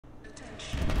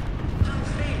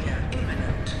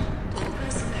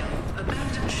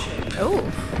Oh.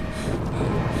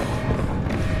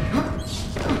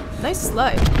 Nice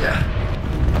slide.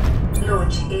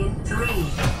 Launch in 3,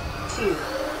 2,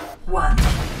 1.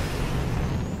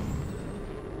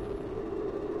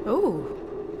 Oh.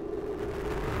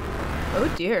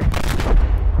 Oh dear.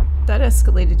 That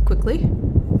escalated quickly.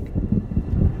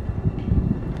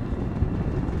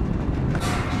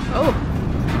 Oh.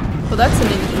 Well, that's an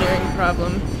engineering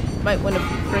problem. Might want to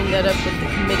bring that up with the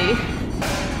committee.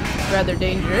 Rather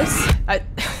dangerous.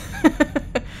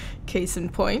 Case in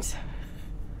point.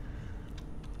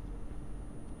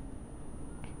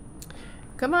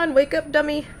 Come on, wake up,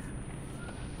 dummy.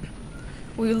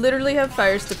 We literally have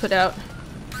fires to put out.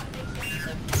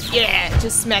 Yeah,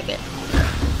 just smack it.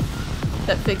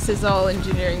 That fixes all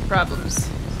engineering problems.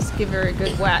 Just give her a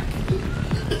good whack.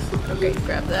 Okay,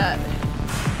 grab that.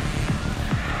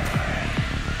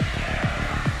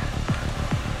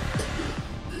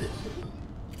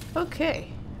 Okay.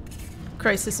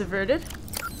 Crisis averted.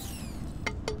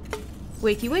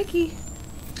 Wakey wakey.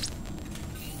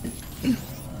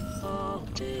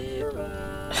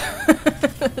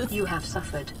 You have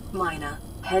suffered minor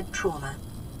head trauma.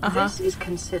 This is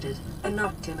considered an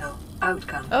optimal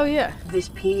outcome. Oh yeah. This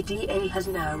PDA has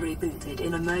now rebooted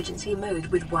in emergency mode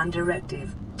with one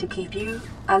directive: to keep you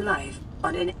alive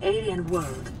on an alien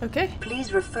world. Okay.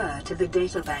 Please refer to the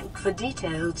databank for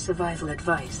detailed survival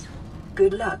advice.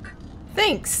 Good luck.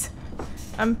 Thanks.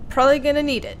 I'm probably gonna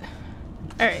need it.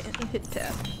 Alright, hit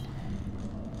tab.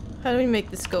 How do we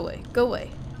make this go away? Go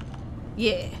away.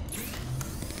 Yeah.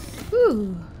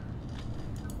 Woo.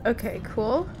 Okay,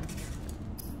 cool.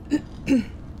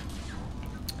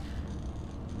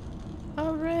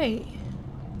 Alright.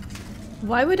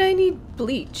 Why would I need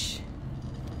bleach?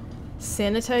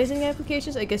 Sanitizing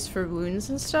applications? I guess for wounds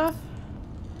and stuff?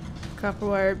 Copper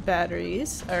wire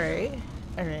batteries. Alright.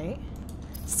 Alright.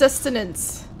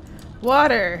 Sustenance.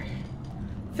 Water.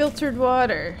 Filtered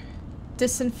water.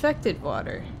 Disinfected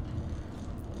water.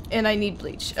 And I need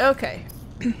bleach. Okay.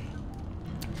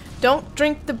 Don't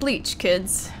drink the bleach,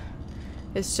 kids.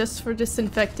 It's just for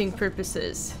disinfecting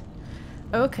purposes.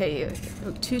 Okay.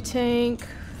 O2 tank.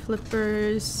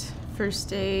 Flippers.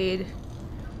 First aid.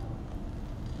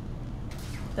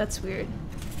 That's weird.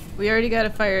 We already got a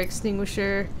fire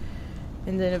extinguisher.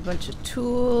 And then a bunch of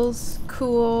tools.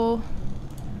 Cool.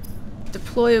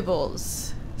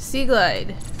 Deployables. Sea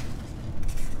glide.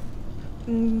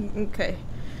 Okay.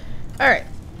 Alright.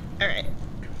 Alright.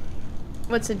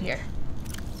 What's in here?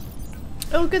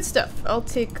 Oh, good stuff. I'll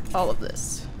take all of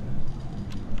this.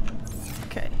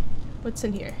 Okay. What's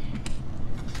in here?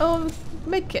 Oh,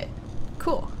 medkit.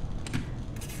 Cool.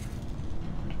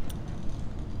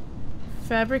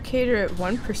 Fabricator at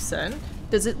 1%.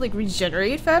 Does it, like,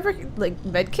 regenerate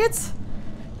medkits?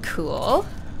 Cool.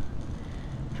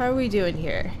 How are we doing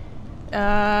here?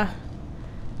 Not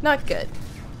good.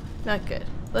 Not good.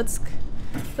 Let's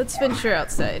venture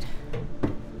outside.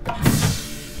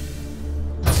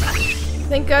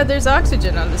 Thank God there's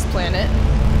oxygen on this planet.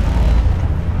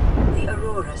 The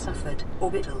Aurora suffered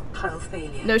orbital hull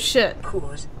failure. No shit.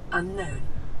 Cause unknown.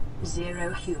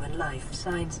 0 human life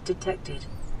signs detected.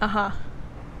 Uh-huh.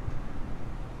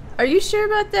 Are you sure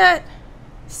about that,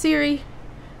 Siri?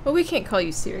 Well, we can't call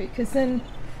you Siri, because then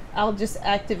I'll just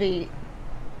activate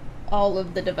all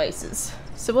of the devices.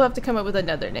 So we'll have to come up with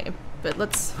another name. But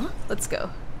let's go.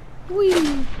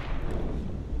 Whee!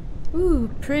 Ooh,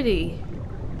 pretty.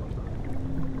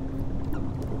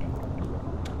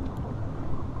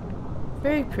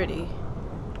 Very pretty.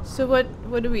 So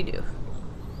what do we do?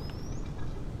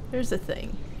 There's a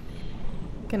thing.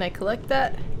 Can I collect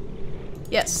that?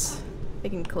 Yes, I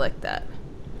can collect that.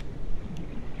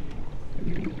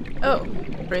 Oh,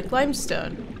 break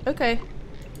limestone. Okay.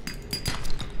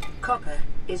 Copper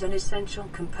is an essential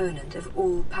component of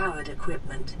all powered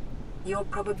equipment. Your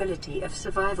probability of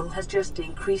survival has just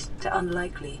increased to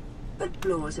unlikely, but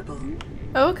plausible.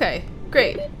 Oh, okay.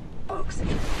 Great.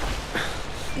 Oxygen.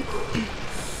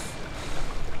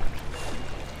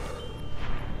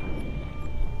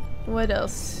 What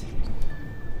else?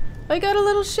 I got a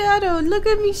little shadow. Look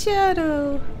at me,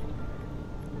 shadow.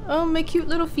 Oh, my cute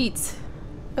little feet.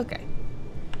 Okay.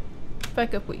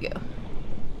 Back up we go.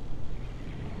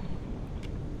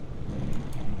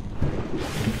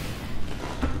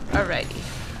 Alrighty.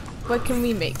 What can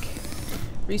we make?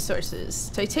 Resources.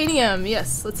 Titanium.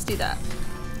 Yes, let's do that.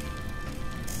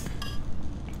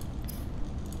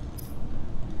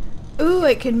 Ooh,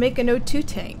 I can make an O2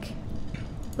 tank.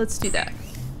 Let's do that.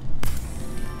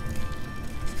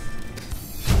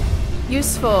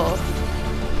 Useful.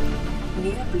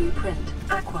 New blueprint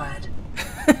acquired.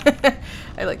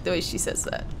 I like the way she says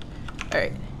that.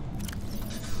 Alright.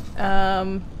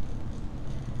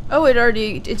 Oh,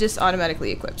 it just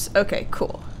automatically equips. Okay,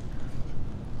 cool.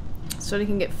 So we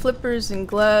can get flippers and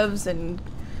gloves and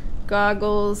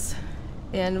goggles.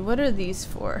 And what are these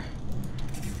for?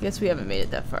 I guess we haven't made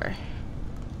it that far.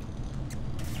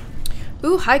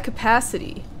 Ooh, high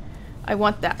capacity. I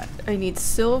want that. I need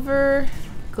silver,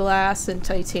 glass, and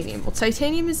titanium. Well,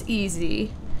 titanium is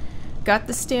easy. Got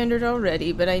the standard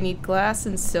already, but I need glass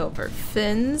and silver.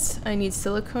 Fins, I need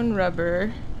silicone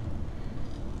rubber.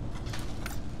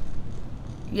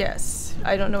 Yes,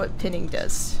 I don't know what pinning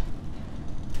does.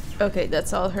 Okay,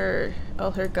 that's all her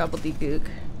gobbledygook.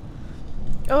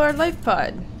 Oh, our life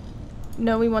pod.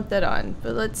 No, we want that on,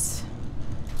 but let's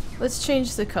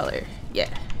change the color. Yeah.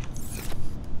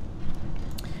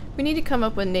 We need to come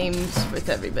up with names with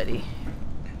everybody.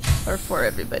 Or for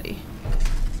everybody.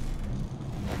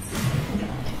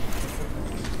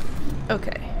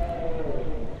 Okay.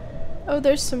 Oh,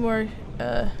 there's some more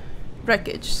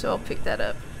wreckage, so I'll pick that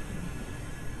up.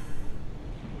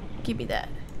 Give me that.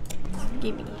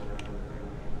 Gimme.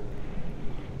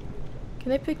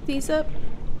 Can I pick these up?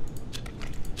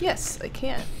 Yes, I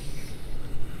can.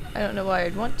 I don't know why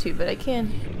I'd want to, but I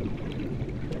can.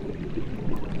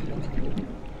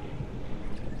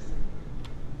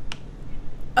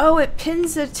 Oh, it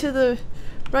pins it to the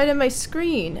right of my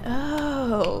screen.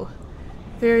 Oh,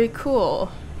 very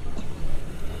cool.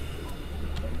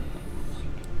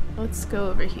 Let's go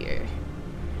over here.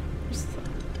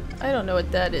 I don't know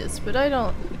what that is, but I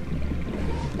don't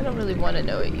really want to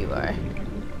know what you are.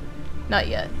 Not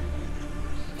yet.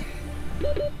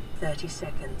 30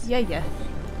 seconds. Yeah.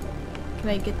 Can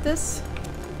I get this?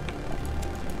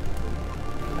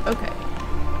 Okay.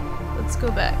 Let's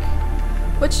go back.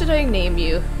 What should I name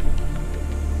you?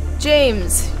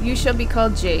 James. You shall be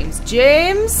called James.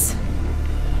 James!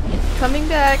 Coming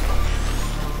back.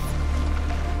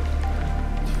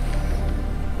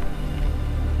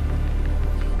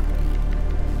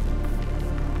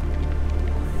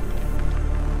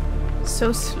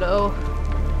 So slow.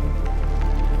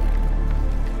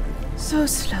 So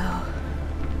slow.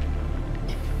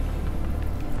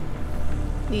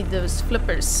 Need those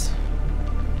flippers.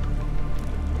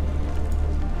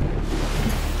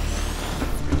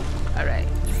 Alright.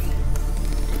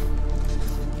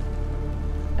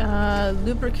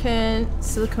 Lubricant,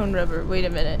 silicone rubber. Wait a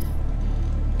minute.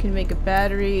 Can make a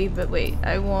battery, but wait,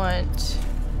 I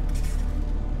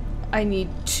need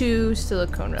 2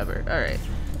 silicone rubber. Alright,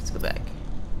 let's go back.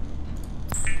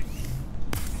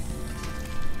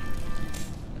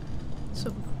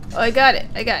 So, oh, I got it.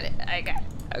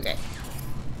 Okay.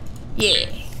 Yeah.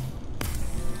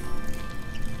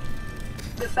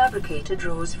 The fabricator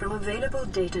draws from available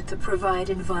data to provide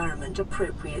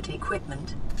environment-appropriate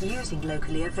equipment using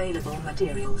locally available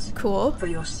materials. Cool. For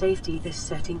your safety, this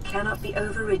setting cannot be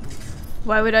overridden.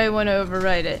 Why would I want to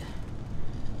override it?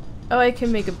 Oh, I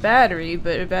can make a battery,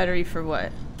 but a battery for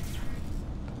what?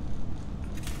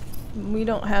 We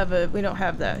don't have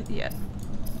that yet.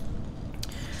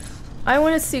 I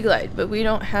want a sea glide, but we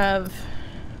don't have.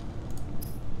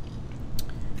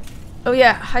 Oh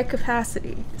yeah, high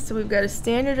capacity. So we've got a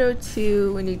standard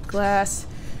O2. We need glass.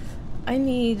 I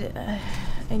need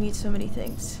so many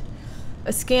things.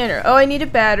 A scanner. Oh, I need a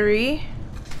battery.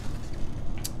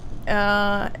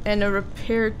 And a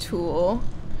repair tool.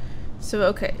 So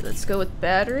okay, let's go with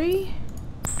battery.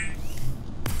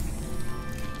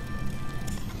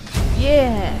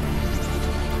 Yeah.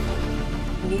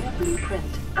 New blueprint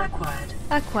acquired.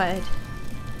 Acquired.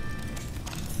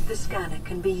 The scanner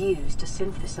can be used to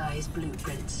synthesize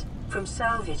blueprints from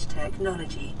salvage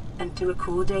technology and to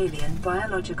record alien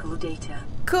biological data.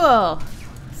 Cool.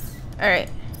 Alright.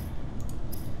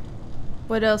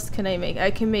 What else can I make?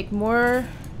 I can make more.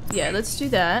 Yeah, let's do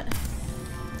that.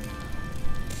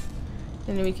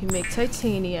 And then we can make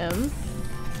titanium.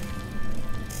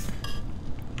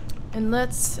 And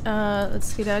let's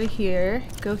get out of here.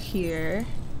 Go here.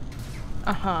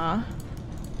 Uh-huh.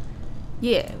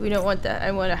 Yeah, we don't want that.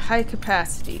 I want a high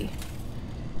capacity.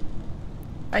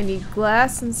 I need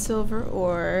glass and silver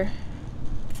ore.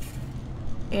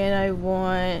 And I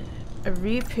want a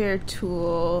repair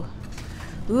tool.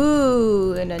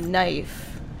 Ooh, and a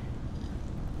knife.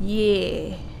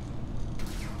 Yeah.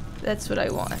 That's what I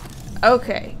want.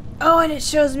 Okay. Oh, and it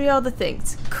shows me all the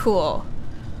things. Cool.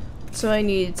 So I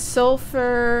need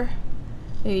sulfur,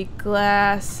 I need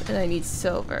glass, and I need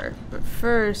silver. But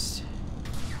first...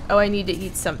 Oh, I need to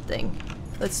eat something.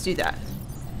 Let's do that.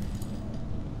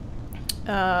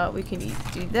 We can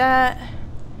do that.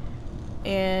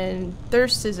 And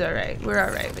thirst is alright. We're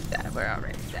alright with that.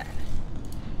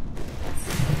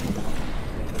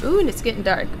 Ooh, and it's getting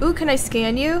dark. Ooh, can I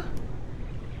scan you?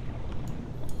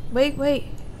 Wait, wait.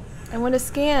 I want to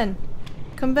scan.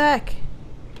 Come back.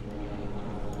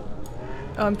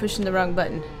 Oh, I'm pushing the wrong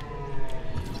button.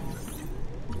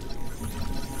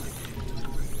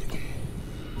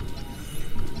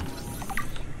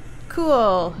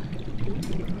 Cool.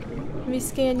 Let me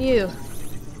scan you.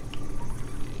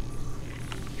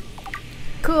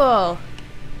 Cool.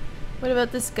 What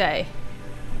about this guy?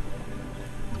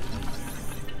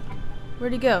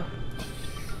 Where'd he go?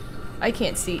 I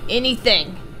can't see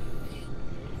anything.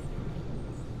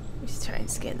 Let's try and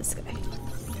scan this guy.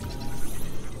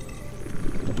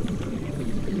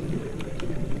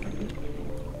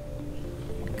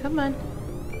 Come on.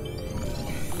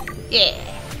 Yeah.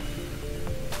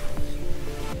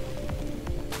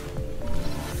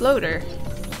 Floater.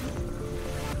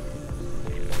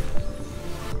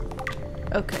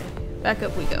 Okay, back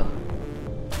up we go.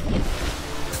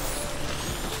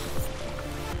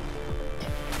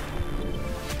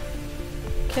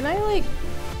 Can I, like,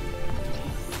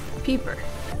 peeper?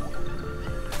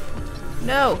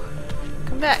 No!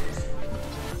 Come back!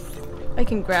 I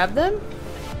can grab them?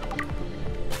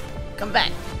 Come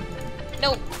back!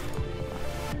 No!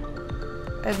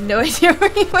 I have no idea where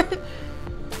he went.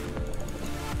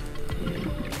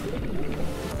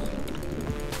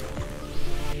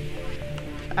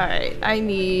 Alright, I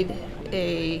need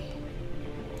a...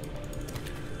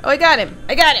 Oh, I got him!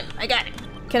 I got him! I got him!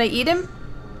 Can I eat him?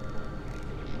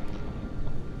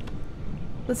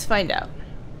 Let's find out.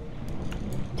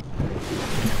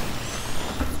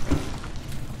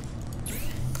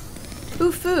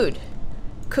 Ooh, food.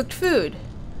 Cooked food.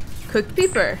 Cooked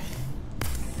peeper.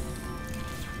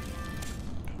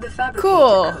 The fabricator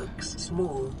Cool. cooks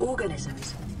small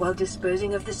organisms while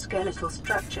disposing of the skeletal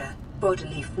structure,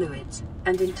 bodily fluids,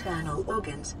 and internal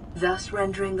organs, thus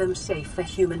rendering them safe for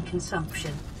human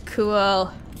consumption.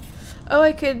 Cool. Oh,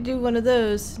 I could do one of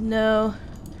those. No.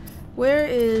 Where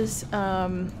is,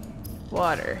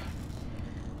 water?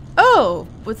 Oh!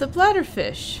 With the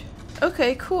bladderfish.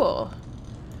 Okay, cool.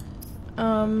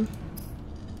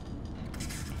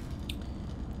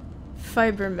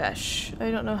 Fiber mesh.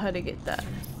 I don't know how to get that.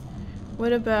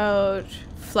 What about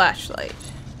flashlight?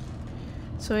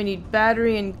 So I need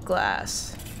battery and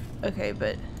glass. Okay,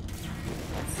 but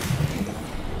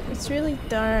it's really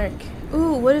dark.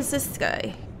 Ooh, what is this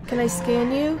guy? Can I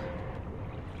scan you?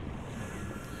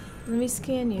 Let me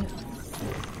scan you.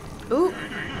 Ooh.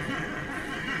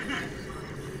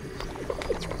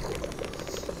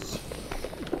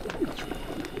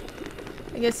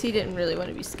 I guess he didn't really want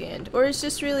to be scanned. Or it's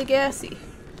just really gassy.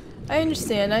 I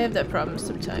understand, I have that problem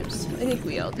sometimes. I think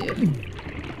we all do.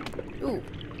 Ooh,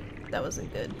 that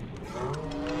wasn't good.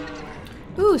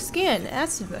 Ooh, scan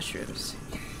acid mushrooms.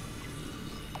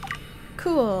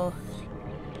 Cool.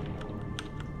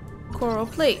 Coral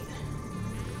plate.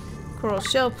 Coral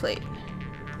shell plate.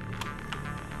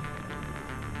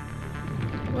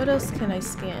 What else can I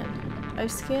scan?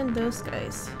 I've scanned those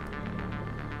guys.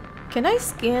 Can I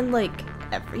scan, like,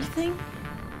 everything?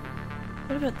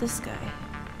 What about this guy?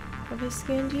 Have I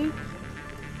scanned you?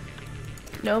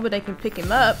 No, but I can pick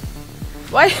him up.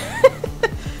 Why?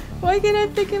 Why can't I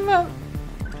pick him up?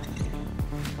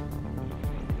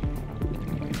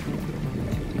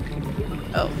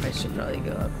 Oh, I should probably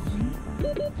go up.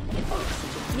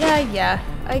 Yeah,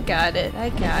 I got it. I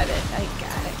got it. I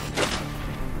got it.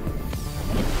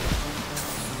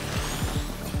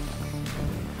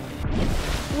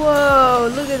 Whoa,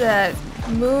 look at that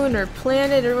moon or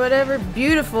planet or whatever.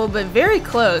 Beautiful, but very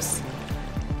close.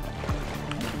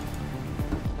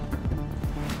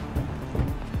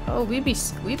 Oh, we be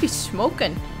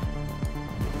smoking.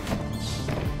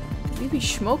 We be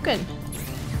smoking.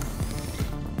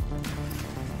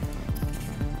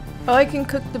 Oh, I can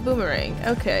cook the boomerang.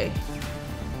 Okay.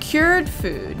 Cured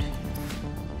food.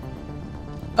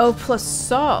 Oh, plus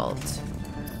salt.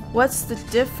 What's the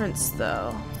difference,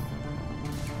 though?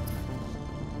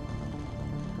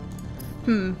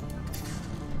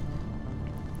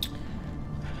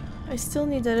 I still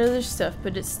need that other stuff,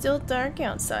 but it's still dark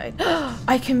outside.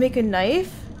 I can make a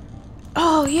knife?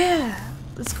 Oh, yeah.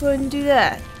 Let's go ahead and do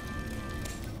that.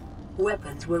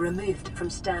 Weapons were removed from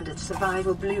standard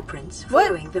survival blueprints What?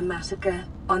 following the massacre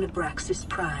on Abraxas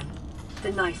Prime.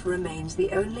 The knife remains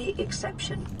the only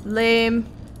exception. Lame.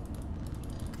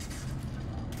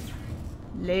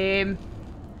 Lame.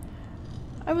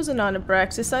 I wasn't on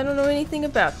Abraxas. I don't know anything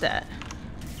about that.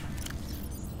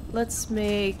 Let's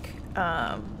make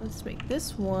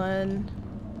this one.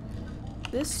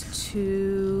 This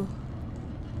two.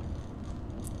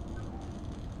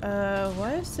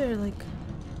 Why is there like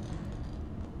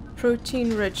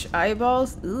protein-rich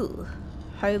eyeballs? Ooh,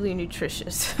 highly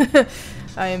nutritious.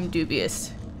 I am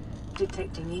dubious.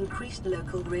 detecting increased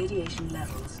local radiation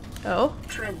levels. Oh?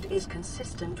 Trend is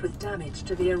consistent with damage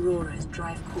to the Aurora's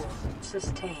drive core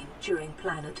sustained during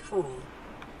planet fall.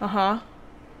 Uh-huh.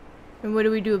 And what do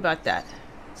we do about that?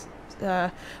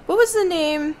 What was the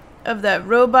name of that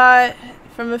robot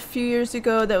from a few years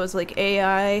ago that was like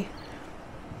AI?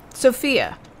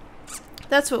 Sophia.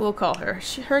 That's what we'll call her.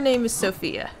 Her name is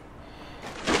Sophia.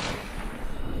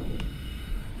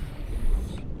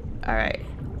 Alright.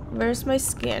 Where's my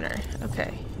scanner?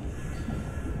 Okay.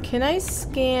 Can I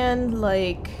scan,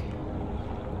 like,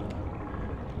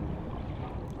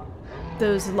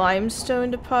 those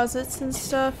limestone deposits and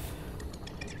stuff?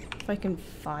 If I can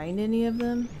find any of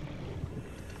them?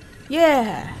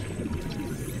 Yeah!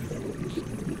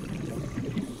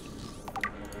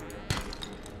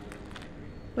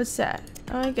 What's that?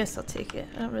 Oh, I guess I'll take it.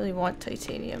 I don't really want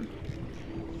titanium.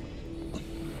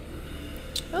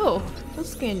 Oh, I'll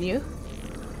scan you.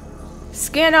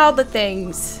 Scan all the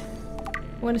things!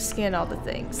 I want to scan all the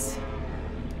things.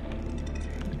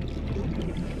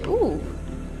 Ooh!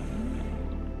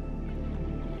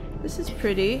 This is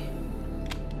pretty.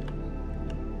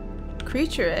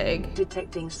 Creature egg.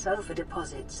 Detecting sulfur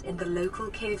deposits in the local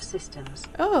cave systems.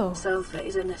 Oh. Sulfur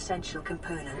is an essential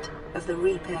component of the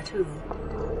repair tool.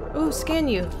 Ooh, scan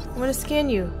you. I want to scan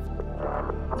you.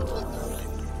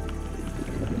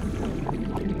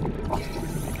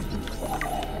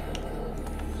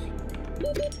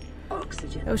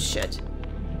 Oxygen. Oh shit.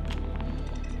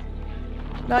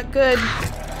 Not good.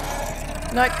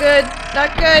 Not good.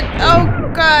 Not good.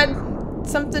 Oh god.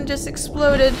 Something just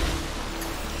exploded.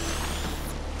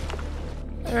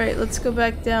 Alright, let's go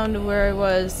back down to where I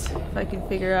was. If I can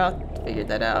figure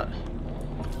that out.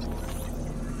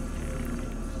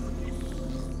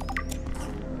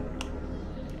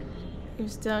 It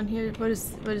was down here. What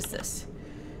is this?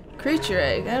 Creature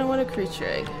egg. I don't want a creature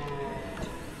egg.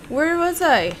 Where was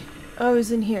I? Oh, I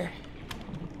was in here.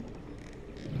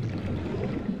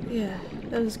 Yeah,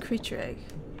 that was a creature egg.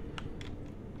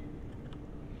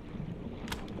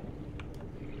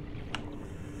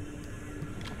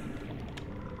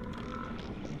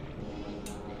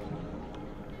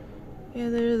 Yeah,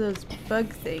 there are those bug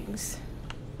things.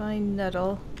 Fine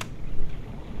nettle.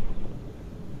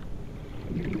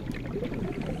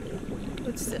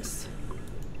 What's this?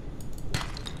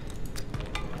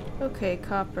 Okay,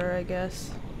 copper, I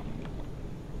guess.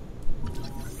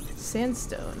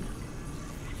 Sandstone.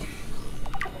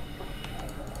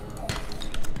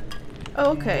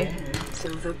 Oh, okay.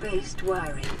 Silver-based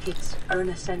wiring kits are an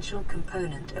essential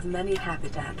component of many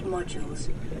habitat modules.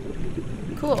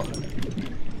 Cool.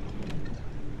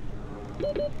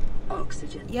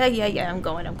 Oxygen. Yeah, I'm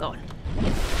going.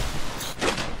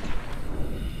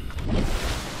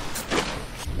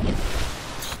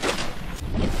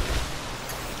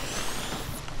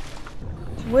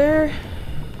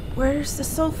 Where's the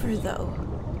sulfur, though?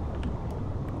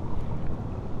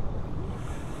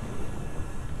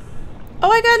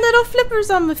 Oh, I got little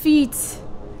flippers on my feet!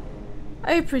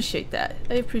 I appreciate that.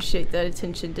 I appreciate that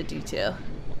attention to detail.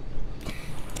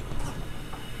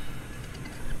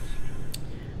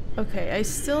 Okay, I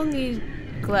still need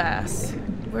glass.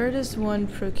 Where does one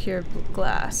procure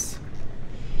glass?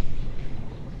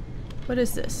 What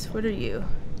is this? What are you?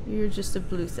 You're just a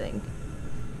blue thing.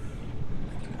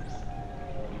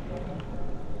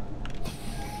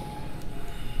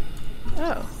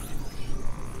 Oh.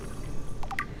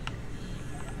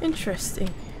 Interesting.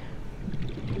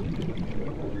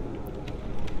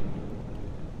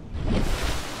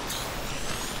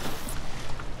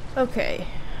 Okay.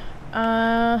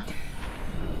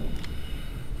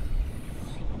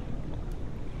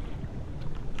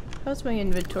 How's my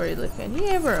inventory looking?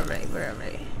 Yeah, we're alright,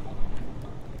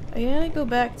 I gotta go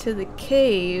back to the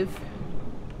cave.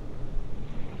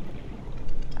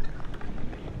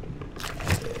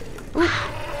 Ooh.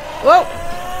 Whoa!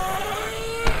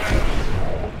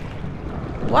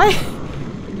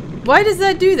 Why does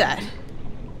that do that?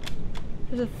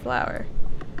 There's a flower.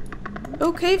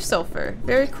 Oh, cave sulfur.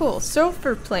 Very cool.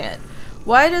 Sulfur plant.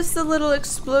 Why does the little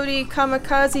explodey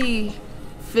kamikaze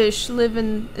fish live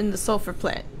in the sulfur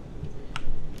plant?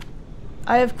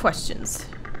 I have questions.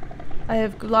 I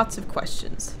have lots of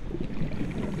questions.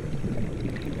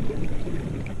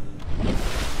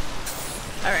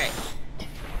 Alright.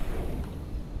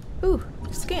 Ooh,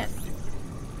 scan.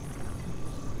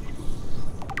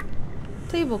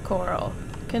 Table coral.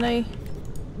 Can I...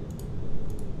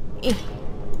 Yeah.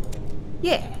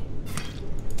 Yeah.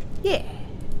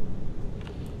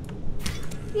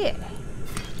 Yeah.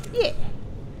 Yeah.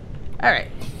 Alright.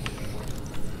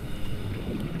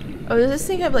 Oh, does this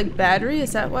thing have like battery?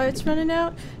 Is that why it's running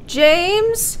out?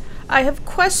 James! I have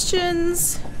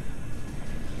questions.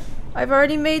 I've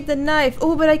already made the knife.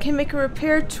 Oh, but I can make a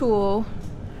repair tool.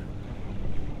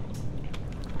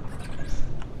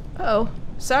 Uh-oh.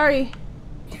 Sorry.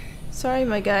 Sorry,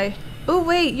 my guy. Oh,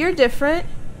 wait, you're different.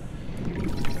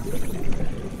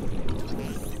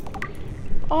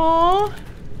 Aww.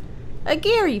 A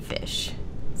Gary fish.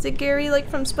 Is it Gary like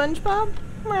from SpongeBob?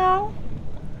 Meow.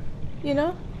 You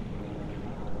know?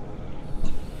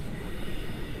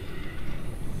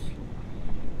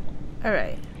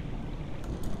 Alright.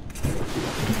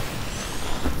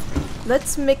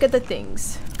 Let's make the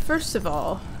things. First of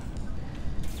all,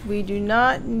 we do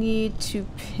not need to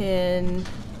pin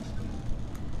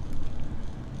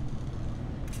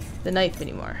the knife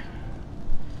anymore.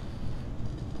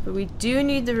 But we do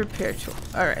need the repair tool.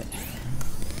 Alright.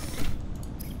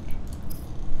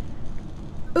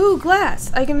 Ooh,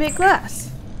 glass! I can make glass.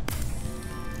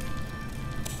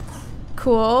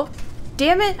 Cool.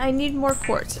 Damn it, I need more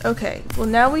quartz. Okay, well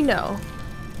now we know.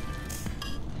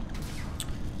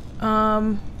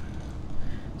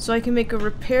 So I can make a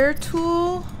repair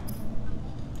tool.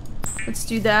 Let's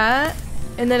do that.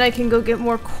 And then I can go get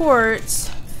more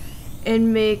quartz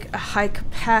and make a high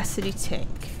capacity tank.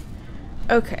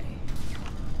 Okay.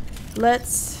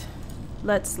 Let's.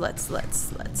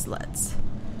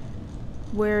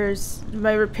 Where's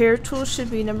my repair tool?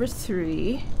 Should be number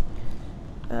 3.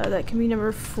 That can be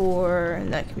number 4,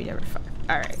 and that can be number 5.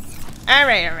 Alright.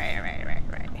 Alright.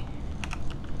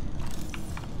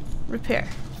 Repair.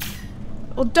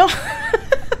 Well, don't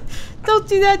don't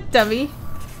do that, dummy.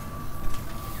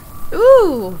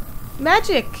 Ooh,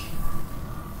 magic.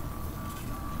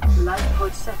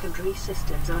 Lifepod secondary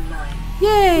systems online.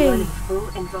 Yay! Running full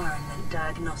environment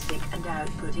diagnostic and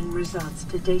outputting results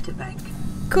to databank.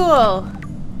 Cool.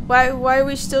 Why are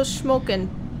we still smoking?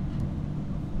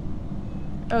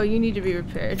 Oh, you need to be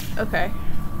repaired. Okay.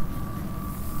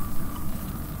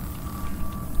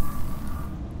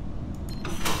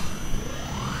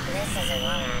 This is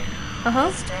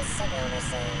Aurora. Distress signal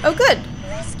received. Oh, good.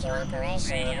 Rescue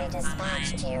operation will be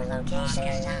dispatched to your location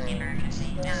in 9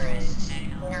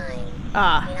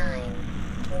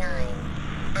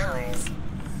 hours.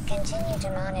 Continue to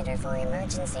monitor for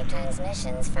emergency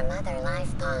transmissions from other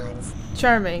life pods.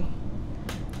 Charming.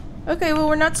 Okay, well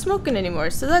we're not smoking anymore,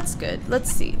 so that's good. Let's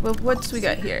see. Well, what's we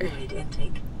got here? Fluid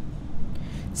intake.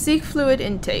 Seek fluid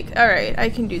intake. Alright, I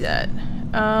can do that.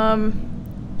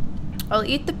 I'll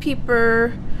eat the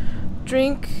peeper,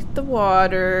 drink the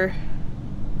water,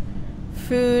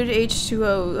 food,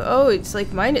 H2O. Oh, it's like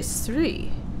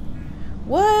 -3.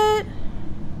 What?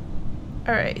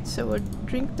 Alright, so we'll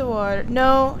drink the water.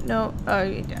 No. Oh,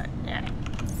 yeah.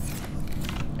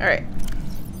 Alright.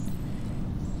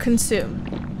 Consume.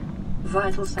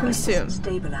 Vital signs Consume.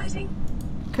 stabilizing.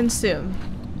 Consume.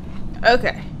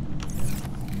 Okay.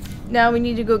 Now we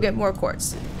need to go get more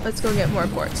quartz. Let's go get more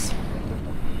quartz.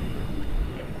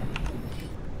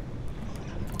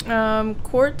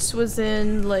 Quartz was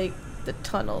in, like, the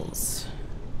tunnels.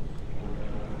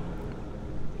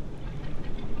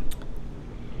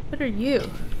 What are you?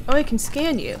 Oh, I can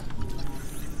scan you.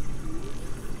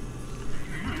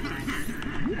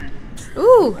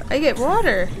 Ooh, I get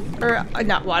water. Or,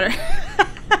 not water.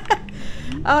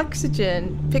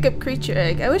 Oxygen. Pick up creature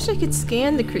egg. I wish I could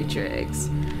scan the creature eggs.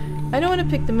 I don't want to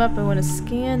pick them up, I want to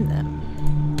scan them.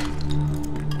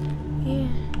 Yeah,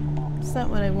 it's not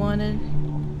what I wanted.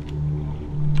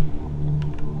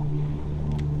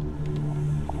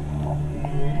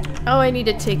 Oh, I need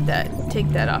to take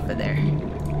that off of there.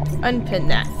 Unpin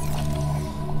that.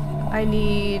 I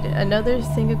need another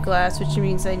thing of glass, which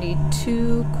means I need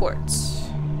 2 quartz.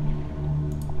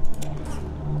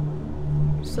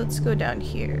 So let's go down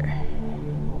here.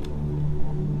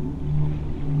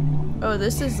 Oh,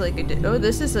 this is like a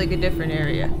different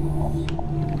area.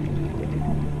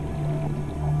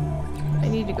 I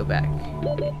need to go back.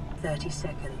 30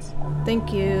 seconds.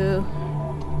 Thank you.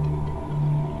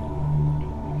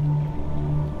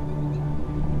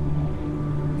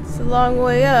 It's a long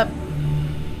way up.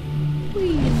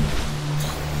 Whee.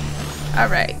 All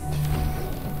right.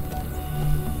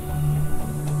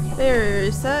 There,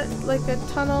 is that like a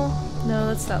tunnel? No,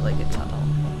 that's not like a tunnel.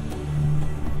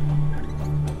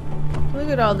 Look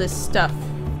at all this stuff.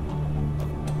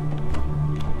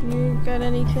 You got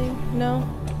anything? No?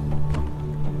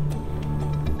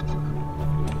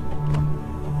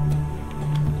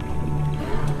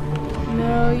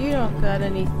 No, you don't got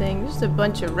anything. Just a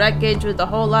bunch of wreckage with a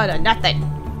whole lot of nothing.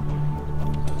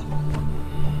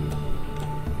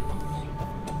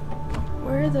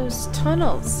 Where are those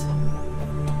tunnels?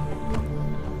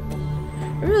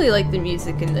 I really like the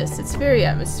music in this. It's very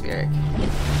atmospheric.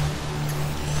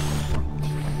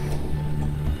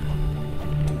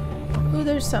 Ooh,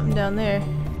 there's something down there.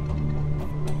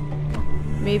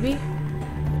 Maybe?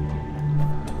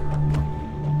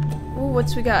 Ooh,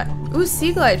 what's we got? Ooh,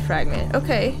 sea glide fragment.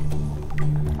 Okay.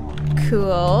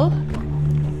 Cool.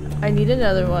 I need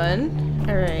another one.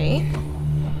 Alright.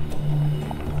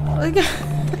 Look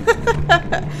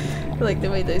I like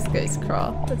the way those guys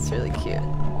crawl. That's really cute.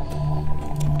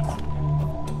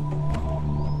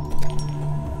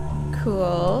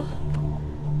 Cool.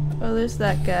 Oh, there's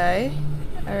that guy.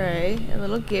 Alright, a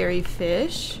little Gary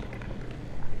fish.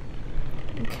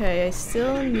 Okay, I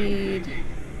still need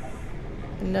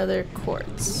another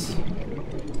quartz.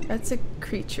 That's a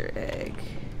creature egg.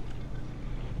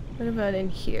 What about in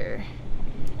here?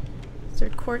 Is there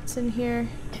quartz in here?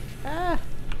 Ah!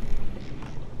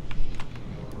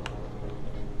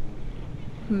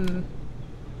 You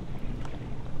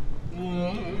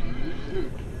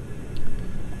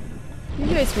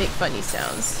guys make funny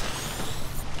sounds.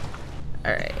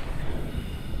 Alright.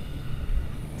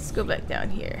 Let's go back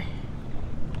down here.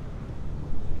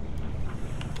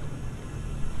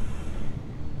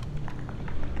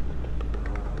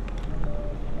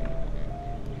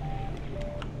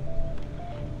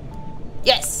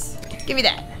 Yes! Give me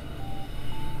that.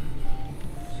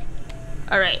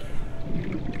 Alright.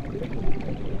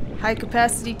 High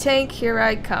capacity tank, here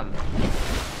I come.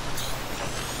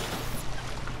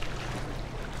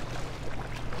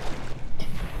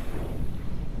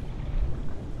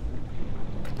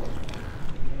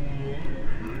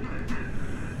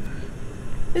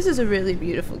 This is a really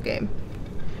beautiful game.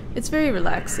 It's very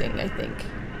relaxing, I think.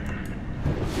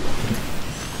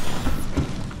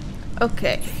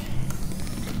 Okay.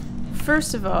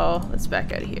 First of all, let's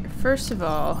back out of here. First of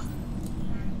all,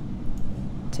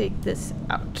 take this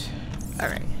out.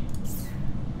 Alright.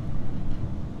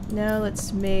 Now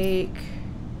let's make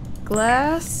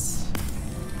glass.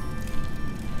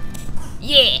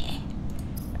 Yeah!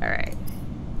 Alright.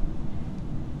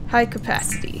 High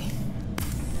capacity.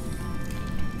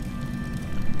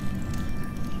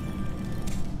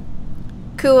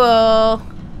 Cool.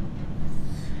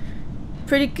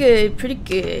 Pretty good, pretty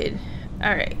good.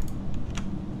 Alright.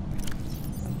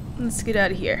 Let's get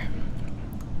out of here.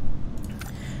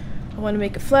 I want to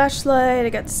make a flashlight. I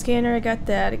got the scanner. I got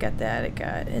that. I got that. I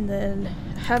got. And then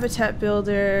habitat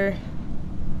builder.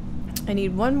 I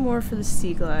need one more for the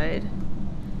sea glide.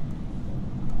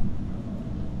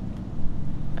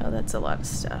 Oh, that's a lot of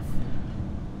stuff.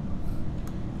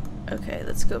 Okay,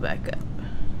 let's go back up.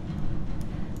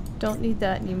 Don't need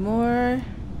that anymore.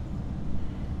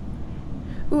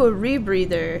 Ooh, a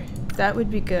rebreather. That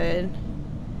would be good.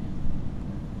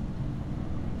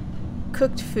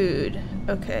 Cooked food.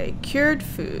 Okay, cured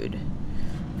food.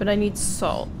 But I need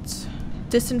salt.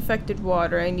 Disinfected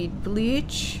water. I need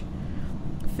bleach.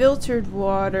 Filtered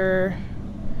water.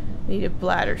 I need a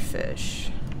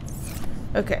bladderfish.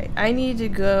 Okay, I need to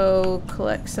go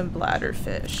collect some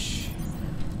bladderfish.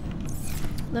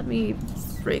 Let me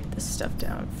break this stuff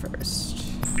down first.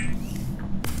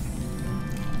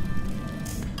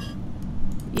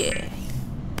 Yeah.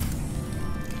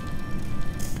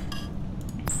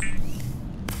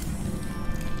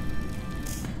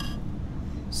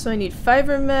 So I need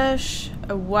fiber mesh,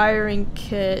 a wiring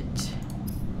kit.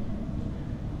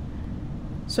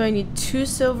 So I need 2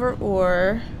 silver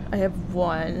ore. I have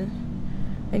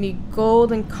 1. I need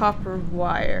gold and copper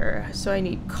wire. So I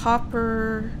need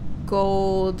copper,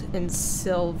 gold, and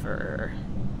silver.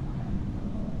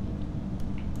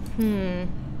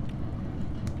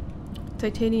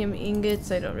 Titanium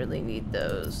ingots, I don't really need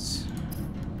those.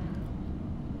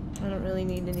 I don't really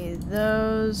need any of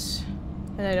those.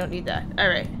 And I don't need that.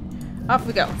 Alright. Off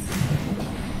we go.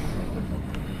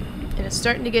 And it's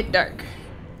starting to get dark.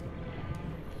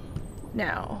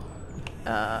 Now.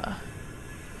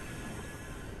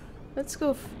 Let's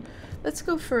go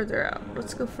further out.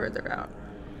 Let's go further out.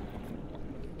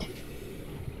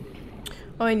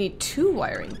 Oh, I need 2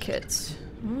 wiring kits.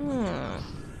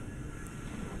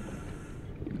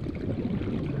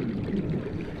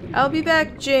 I'll be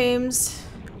back, James.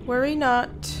 Worry not.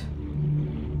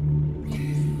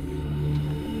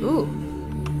 Ooh.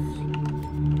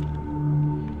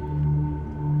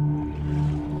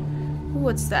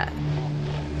 What's that?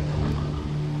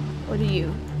 What are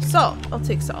you? Salt. I'll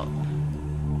take salt.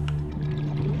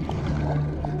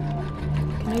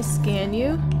 Can I scan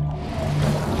you?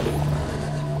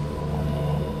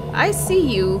 I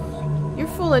see you. You're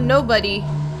fooling nobody.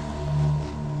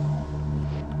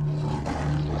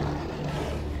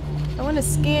 I want to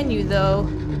scan you, though.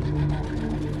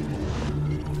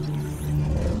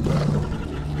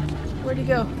 Where'd he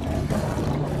go?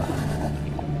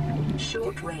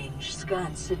 Short-range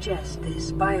scans suggest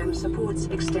this biome supports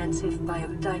extensive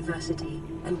biodiversity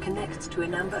and connects to a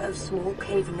number of small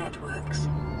cave networks.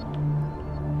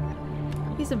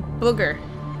 He's a booger.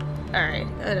 Alright,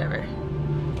 whatever.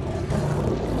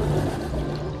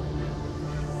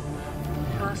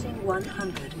 Passing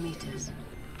 100 meters.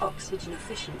 Oxygen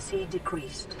efficiency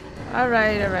decreased.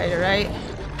 Alright, alright, alright.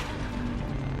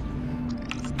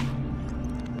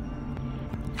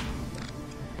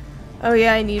 Oh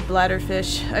yeah, I need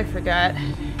bladderfish. I forgot.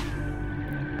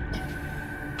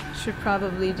 Should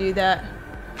probably do that.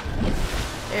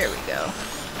 There we go.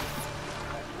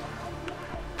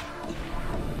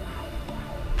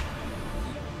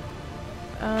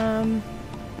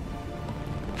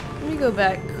 Let me go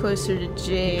back closer to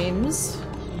James.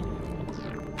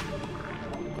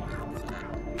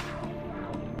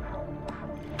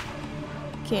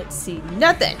 Can't see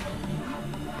nothing.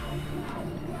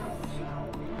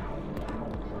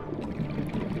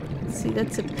 See,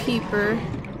 that's a peeper.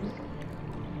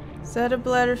 Is that a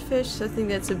bladderfish? I think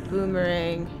that's a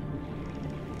boomerang.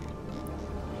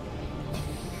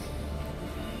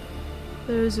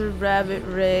 Those are rabbit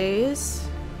rays.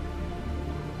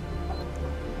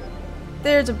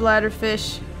 There's a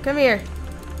bladderfish. Come here.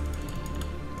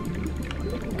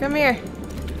 Come here.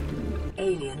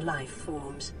 Alien life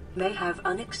forms may have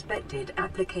unexpected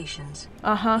applications.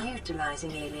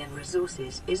 Utilizing alien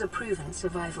resources is a proven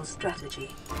survival strategy.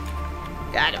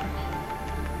 Got him.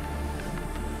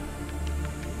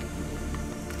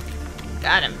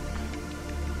 Got him.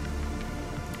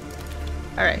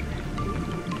 Alright.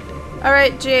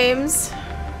 Alright, James.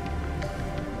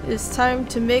 It's time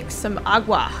to make some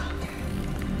agua.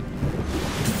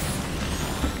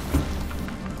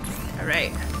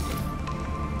 Alright.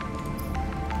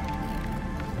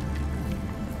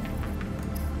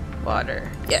 Water.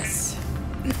 Yes.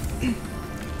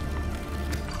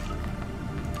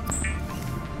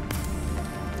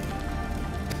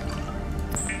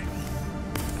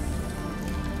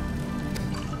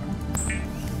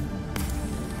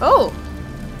 Oh!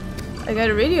 I got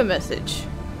a radio message.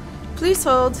 Please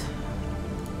hold.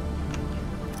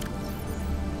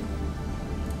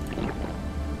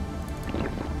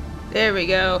 There we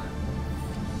go.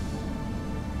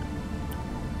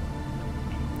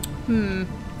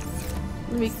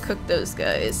 Let me cook those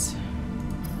guys.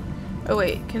 Oh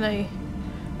wait, can I?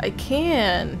 I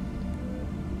can.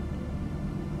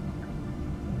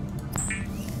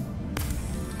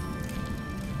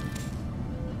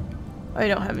 I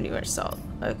don't have any more salt.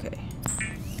 Okay.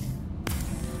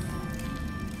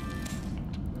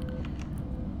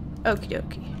 Okie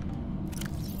dokie.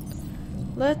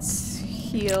 Let's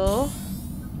heal.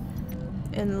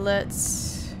 And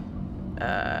let's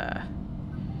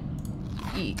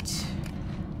eat.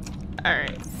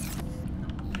 Alright.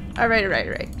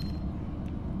 Alright.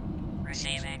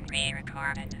 Receiving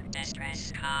pre-recorded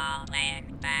distress call,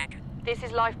 laying back. This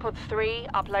is LifePod 3,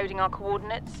 uploading our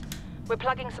coordinates. We're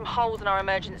plugging some holes in our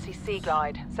emergency sea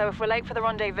glide, so if we're late for the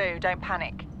rendezvous, don't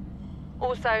panic.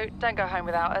 Also, don't go home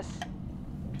without us.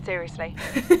 Seriously.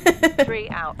 3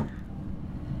 out.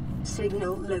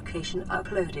 Signal location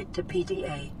uploaded to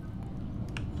PDA.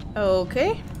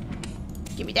 Okay.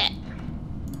 Give me that.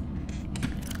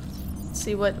 Let's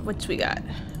see what we got.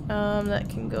 That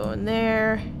can go in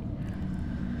there.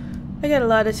 I got a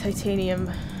lot of titanium,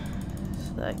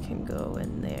 so that can go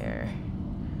in there.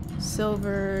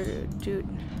 Silver, dude.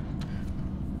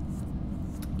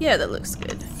 Yeah, that looks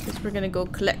good. Because we're gonna go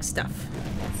collect stuff.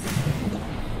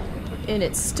 And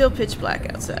it's still pitch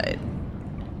black outside.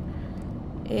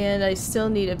 And I still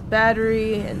need a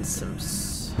battery and some. Let's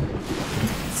see.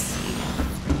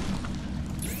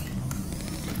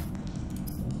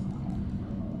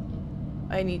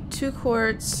 I need 2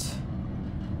 quartz,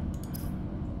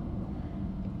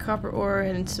 copper ore,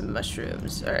 and some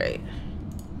mushrooms. Alright.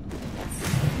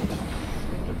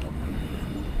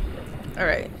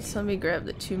 Alright, so let me grab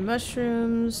the 2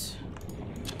 mushrooms.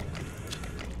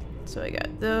 So I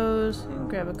got those. And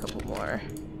grab a couple more.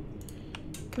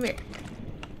 Come here.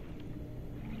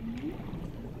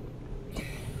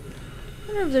 I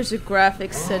wonder if there's a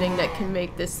graphics setting that can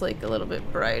make this like a little bit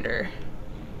brighter.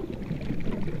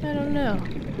 I don't know.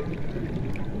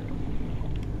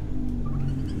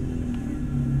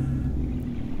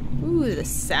 Ooh, the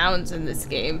sounds in this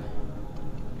game.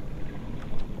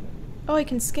 Oh, I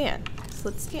can scan. So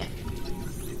let's scan.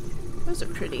 Those are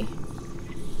pretty.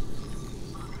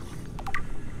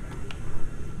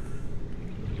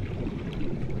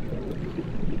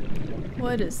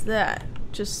 What is that?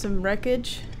 Just some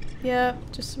wreckage? Yeah,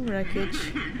 just some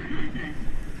wreckage.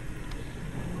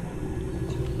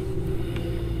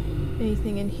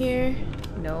 Anything in here?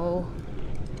 No.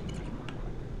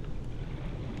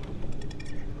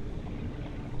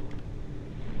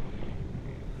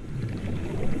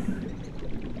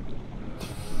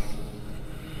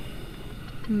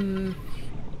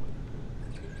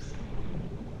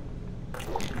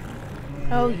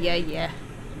 Oh, yeah, yeah.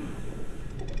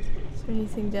 Is there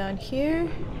anything down here?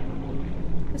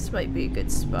 This might be a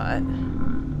good spot.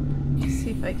 Let's see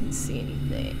if I can see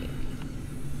anything.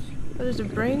 Oh, there's a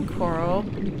brain coral.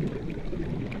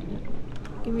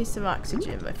 Give me some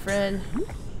oxygen, my friend.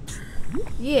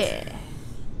 Yeah.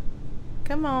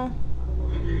 Come on.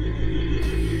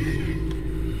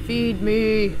 Feed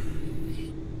me.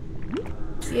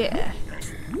 Yeah.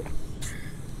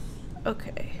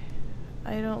 Okay.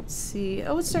 I don't see...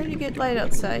 Oh, it's starting to get light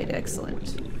outside.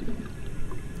 Excellent.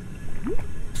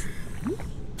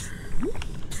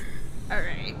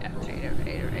 Alright,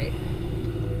 alright.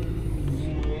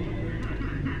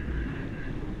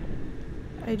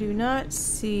 I do not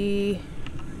see...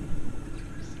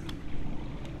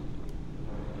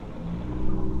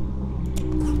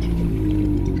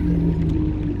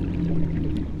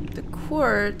 The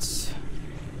quartz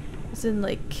is in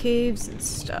like caves and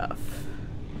stuff.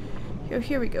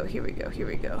 Here we go.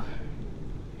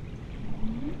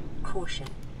 Caution.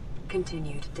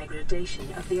 Continued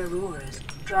degradation of the Aurora's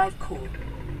drive core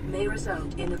may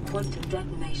result in a quantum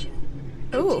detonation.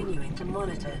 Ooh. Continuing to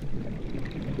monitor.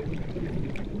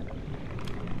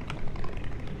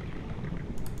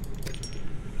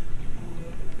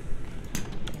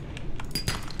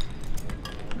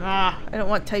 Ah, I don't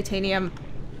want titanium.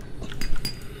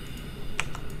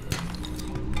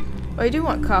 Oh, I do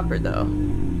want copper though.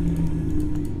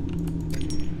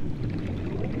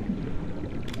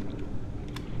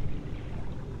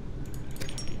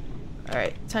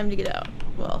 Alright, time to get out.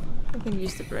 Well, I can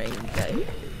use the brain guy.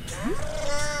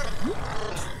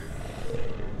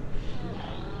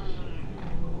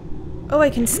 Oh, I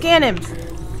can scan him!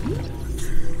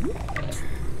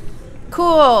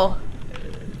 Cool!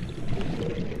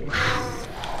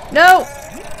 No!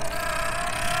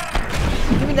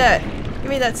 Give me that. Give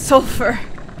me that sulfur.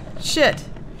 Shit.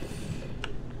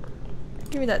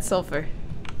 Give me that sulfur.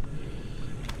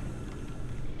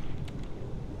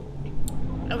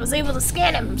 I was able to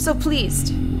scan him. I'm so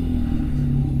pleased.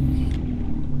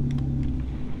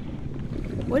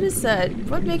 What is that?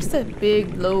 What makes that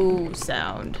big, low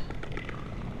sound?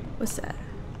 What's that?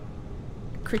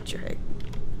 Creature egg.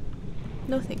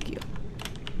 No, thank you.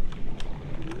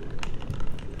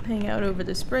 Hang out over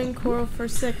this brain coral for a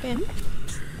second.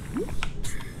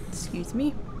 Excuse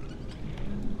me.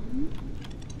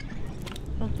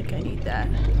 I don't think I need that.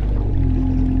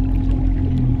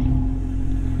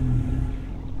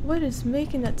 What is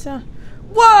making that sound?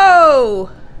 Whoa!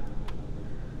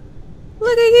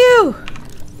 Look at you!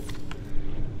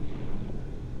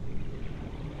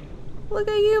 Look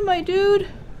at you, my dude!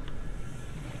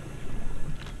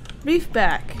 Reef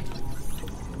back.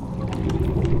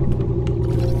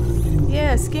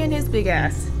 Yeah, scan his big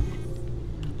ass.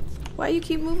 Why you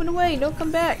keep moving away? Don't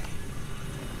come back.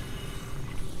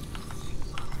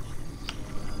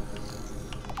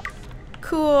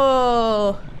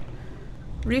 Cool.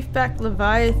 Reefback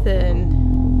Leviathan.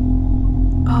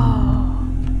 Oh,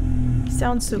 he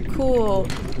sounds so cool.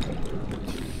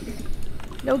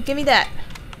 No, give me that.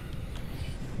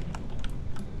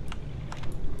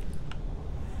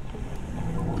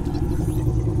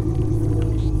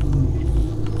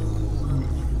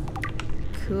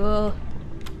 Cool.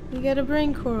 You got a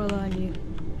brain coral on you.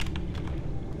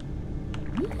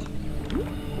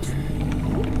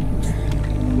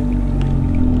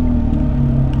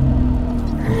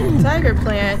 Tiger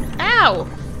plant. Ow!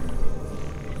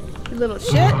 You little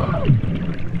shit.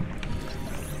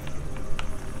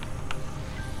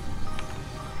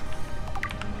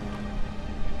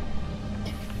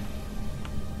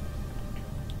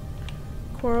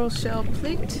 Coral shell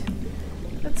plate.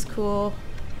 That's cool.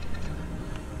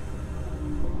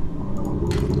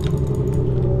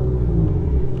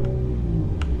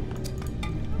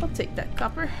 I'll take that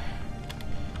copper.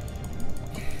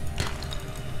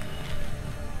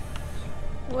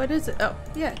 What is it? Oh,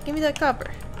 yeah, give me that copper.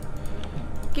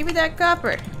 Give me that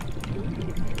copper.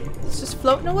 It's just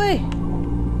floating away.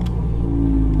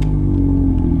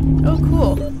 Oh,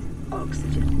 cool.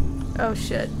 Oxygen. Oh,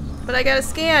 shit. But I gotta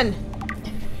scan.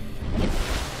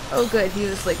 Oh, good. He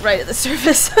was, like, right at the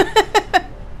surface.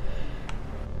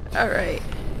 Alright.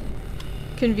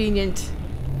 Convenient.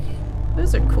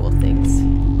 Those are cool things.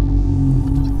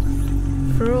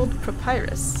 Furled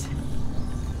papyrus.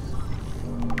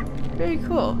 Very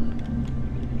cool.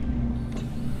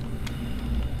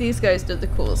 These guys did the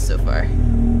coolest so far.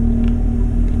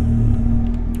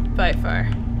 by far.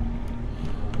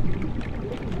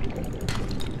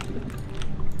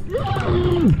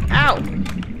 Ow!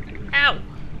 Ow!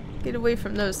 Get away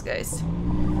from those guys.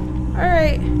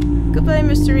 Alright. Goodbye,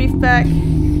 Mr. Reefback.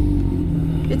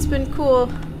 It's been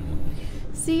cool.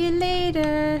 See you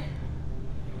later.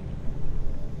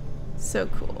 So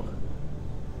cool.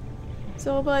 It's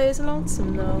all by his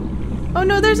lonesome, though. Oh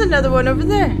no, there's another one over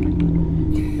there.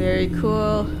 Very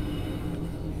cool.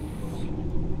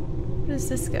 What is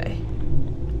this guy?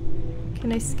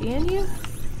 Can I scan you?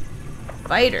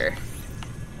 Fighter.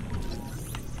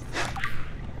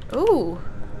 Ooh.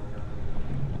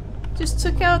 Just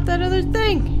took out that other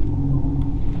thing.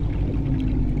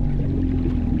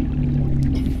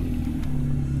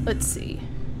 Let's see.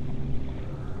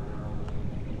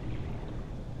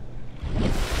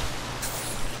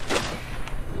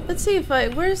 Let's see if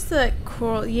where's the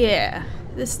coral? Yeah,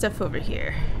 this stuff over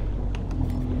here.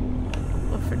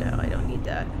 Well, for now, I don't need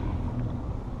that.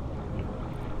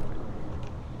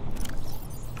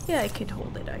 Yeah, I could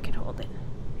hold it, I could hold it.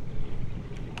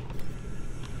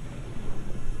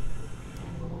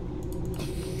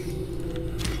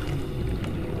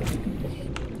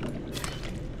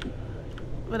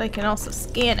 But I can also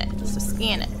scan it, so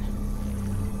scan it.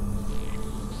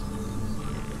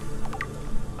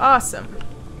 Awesome.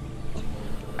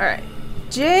 Alright.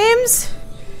 James,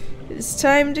 it's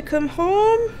time to come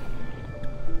home.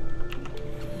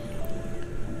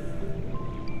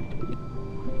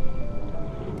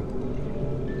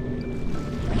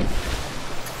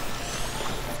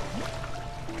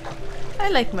 I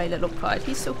like my little pod.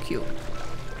 He's so cute.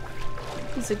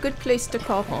 He's a good place to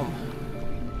call home.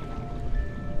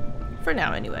 For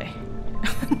now, anyway.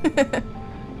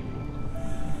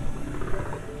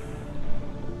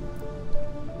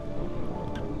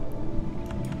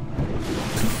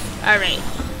 Alright.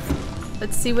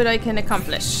 Let's see what I can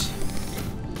accomplish.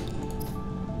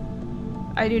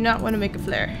 I do not want to make a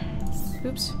flare.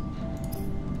 Oops.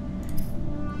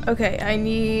 Okay, I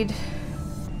need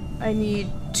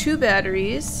 2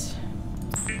 batteries.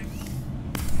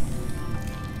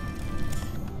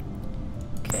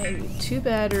 Okay, I need 2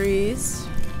 batteries.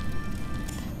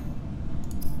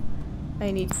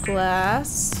 I need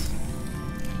glass.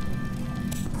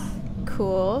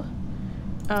 Cool.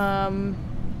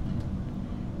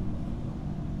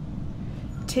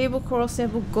 Table coral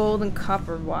sample, gold, and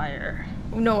copper wire.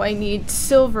 Oh, no, I need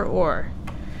silver ore.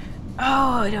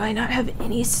 Oh, do I not have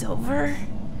any silver?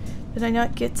 Did I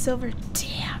not get silver?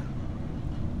 Damn.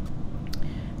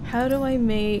 How do I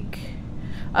make...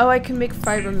 Oh, I can make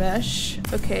fiber mesh.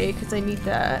 Okay, because I need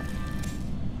that.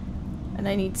 And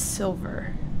I need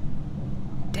silver.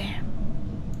 Damn.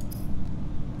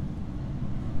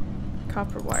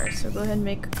 Copper wire. So go ahead and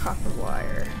make a copper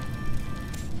wire.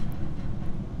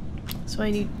 So I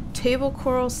need table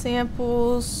coral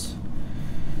samples.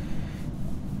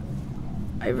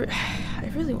 I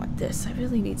really want this. I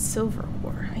really need silver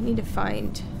ore. I need to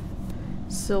find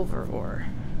silver ore.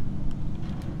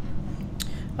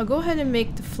 I'll go ahead and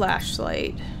make the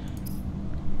flashlight,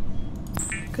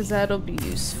 because that'll be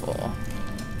useful.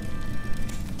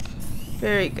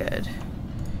 Very good.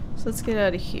 So let's get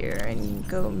out of here and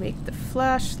go make the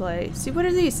flashlight. See, what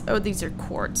are these? Oh, these are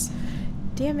quartz.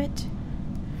 Damn it.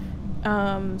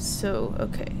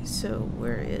 Okay, so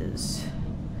where is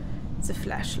the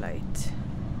flashlight?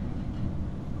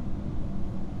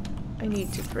 I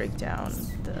need to break down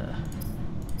the...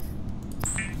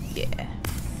 Yeah.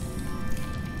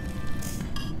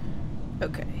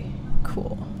 Okay,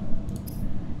 cool.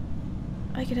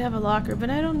 I could have a locker, but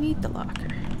I don't need the locker.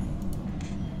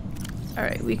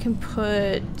 Alright, we can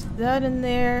put that in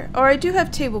there. Or I do have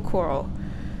table coral.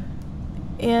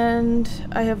 And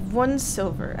I have 1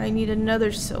 silver. I need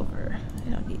another silver. I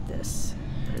don't need this.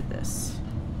 Or this.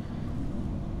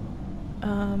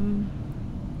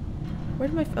 Where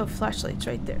did my... Oh, flashlight's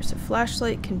right there. So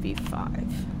flashlight can be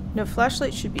 5. No,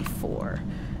 flashlight should be 4.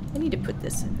 I need to put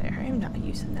this in there. I'm not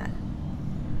using that.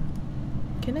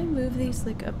 Can I move these,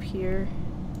 like, up here?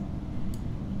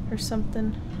 Or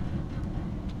something?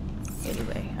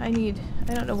 Anyway, I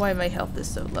don't know why my health is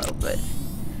so low, but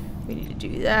we need to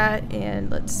do that, and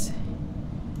let's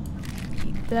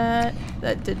keep that.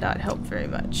 That did not help very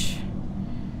much.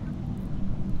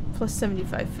 Plus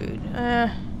 75 food.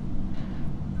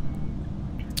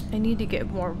 I need to get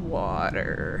more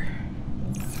water.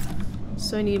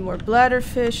 So I need more bladder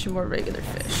fish and more regular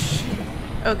fish.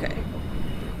 Okay.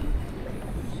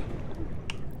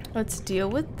 Let's deal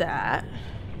with that.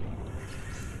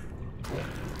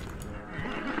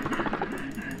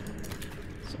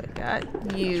 So I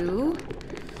got you.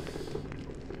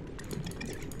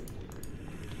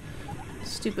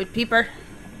 Stupid peeper.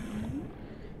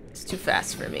 It's too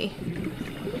fast for me.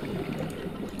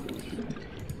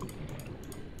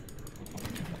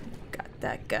 Got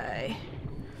that guy.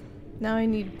 Now I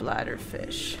need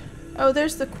bladderfish. Oh,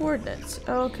 there's the coordinates.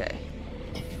 Oh, okay.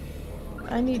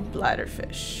 I need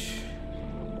bladderfish.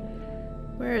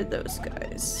 Where are those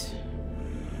guys?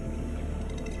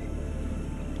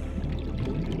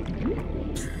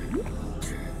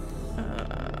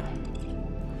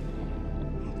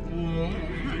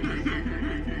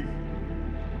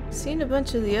 Seen a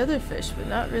bunch of the other fish, but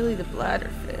not really the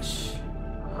bladderfish.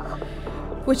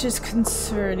 Which is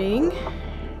concerning.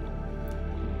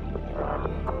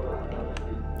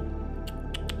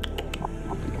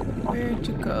 Where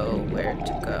to go? Where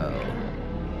to go?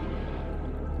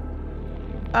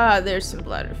 Ah, there's some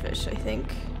bladderfish, I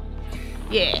think.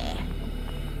 Yeah.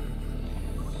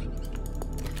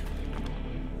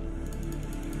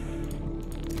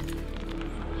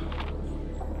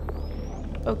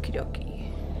 Okie dokie.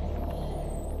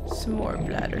 Some more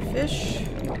bladderfish.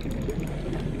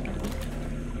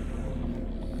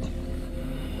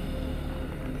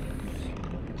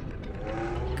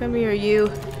 Come here,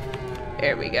 you.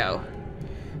 There we go.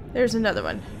 There's another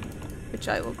one, which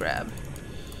I will grab.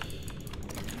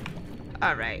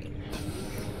 Alright.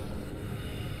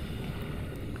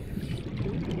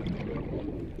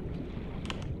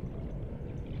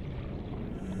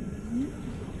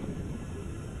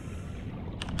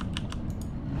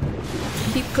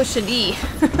 Keep pushing E.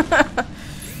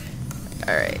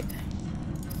 Alright.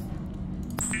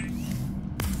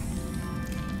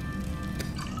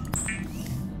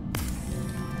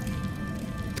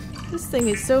 This thing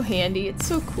is so handy. It's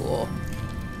so cool.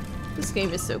 This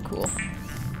game is so cool.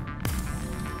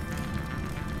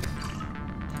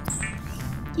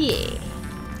 Yeah.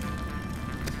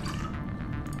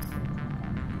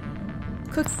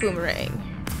 Cook boomerang.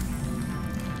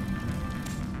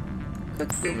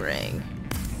 Cook boomerang.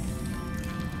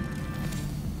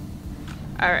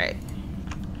 Alright.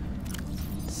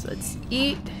 So let's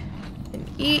eat and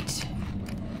eat.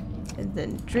 And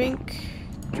then drink,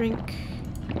 drink,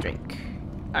 drink.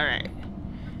 Alright.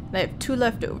 And I have 2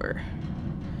 left over.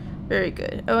 Very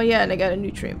good. Oh yeah, and I got a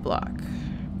nutrient block.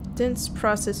 Dense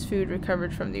processed food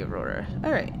recovered from the Aurora.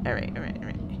 Alright, alright, alright,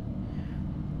 alright.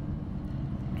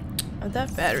 Oh,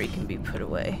 that battery can be put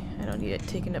away. I don't need it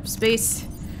taking up space.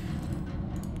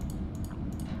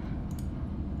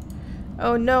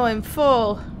 Oh no, I'm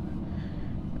full.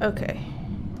 Okay.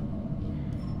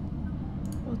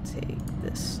 We'll take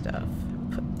this stuff.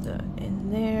 Put the in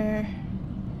there.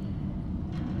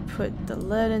 Put the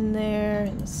lead in there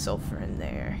and the sulfur in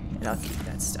there. And I'll keep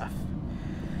that stuff.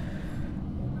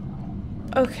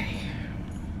 Okay.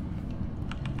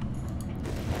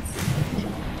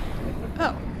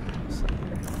 Oh.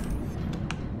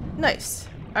 Nice.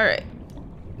 Alright.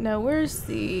 Now where's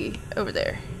the... over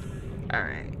there.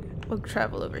 Alright. We'll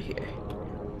travel over here.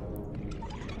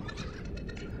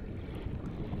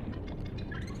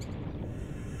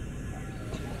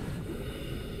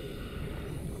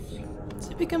 Is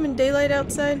it becoming daylight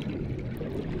outside?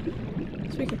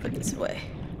 So we can put this away.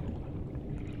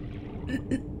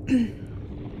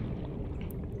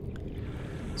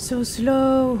 So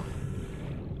slow.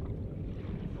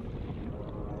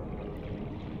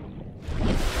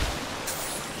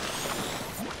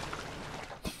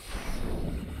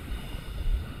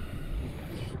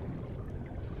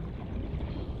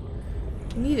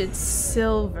 I needed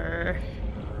silver.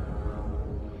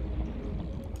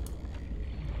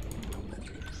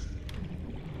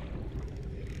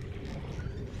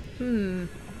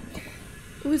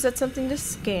 Ooh, is that something to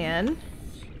scan?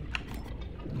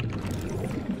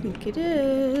 I think it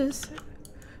is.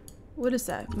 What is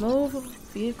that? Mobile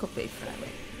vehicle bay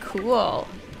fragment. Cool.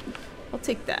 I'll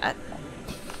take that.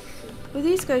 Oh,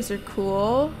 these guys are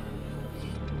cool.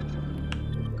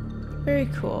 Very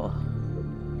cool.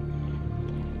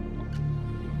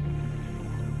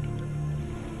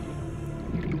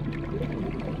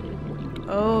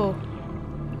 Oh.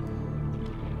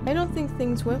 I don't think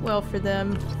things went well for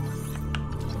them.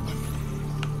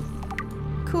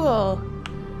 Cool.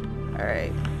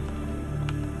 Alright.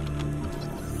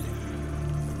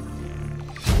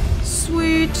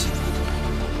 Sweet!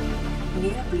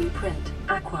 New blueprint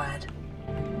acquired.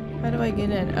 How do I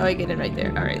get in? Oh, I get in right there.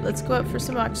 Alright, let's go up for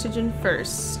some oxygen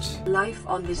first. Life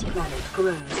on this planet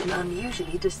grows in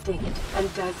unusually distinct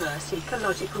and diverse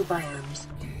ecological biomes.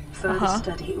 Further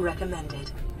study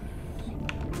recommended.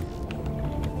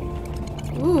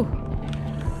 Ooh.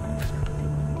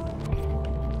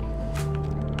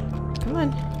 Come on.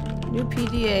 New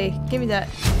PDA. Give me that.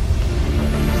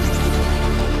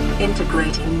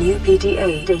 Integrating new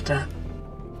PDA data.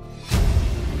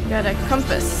 Got a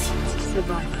compass. You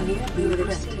have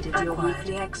exceeded your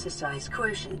weekly exercise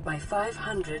quotient by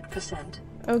 500%.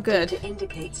 Oh, good. Data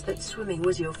indicates that swimming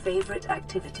was your favorite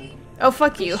activity. Oh,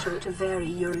 fuck you. Be sure to vary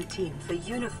your routine for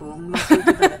uniform muscle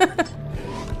development.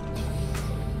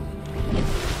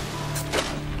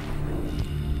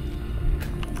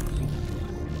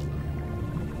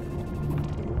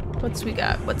 What's we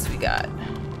got? What's we got?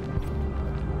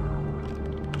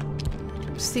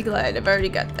 Sea glide. I've already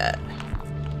got that.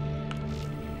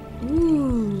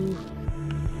 Ooh.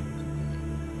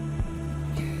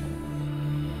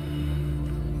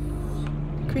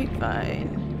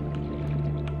 Creepvine.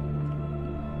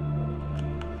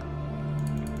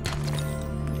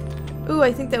 Ooh,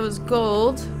 I think that was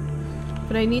gold,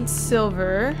 but I need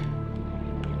silver.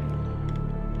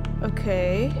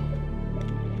 Okay.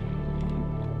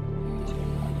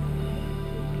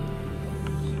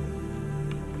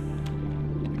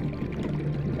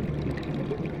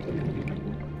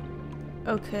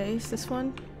 Okay, is this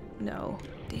one? No.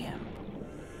 Damn.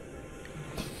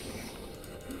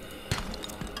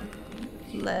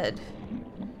 Lead.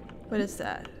 What is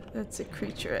that? That's a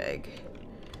creature egg.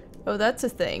 Oh, that's a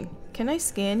thing. Can I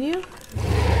scan you?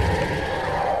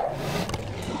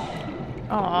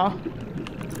 Aw.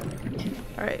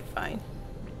 Alright, fine.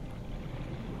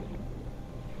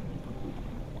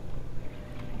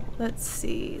 Let's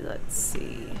see, let's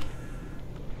see.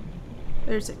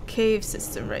 There's a cave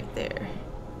system right there.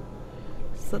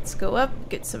 So let's go up,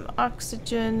 get some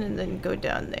oxygen, and then go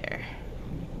down there.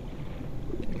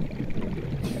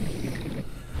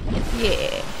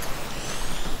 Yeah.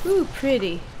 Ooh,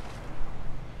 pretty.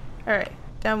 Alright,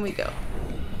 down we go.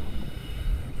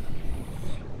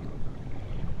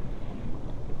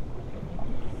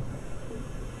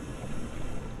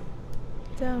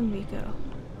 Down we go.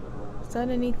 Is that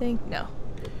anything? No.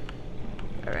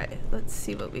 Alright, let's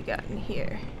see what we got in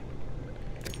here.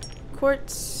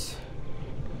 Quartz.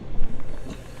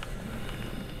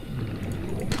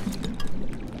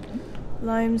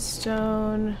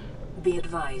 Limestone. Be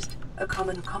advised, a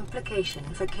common complication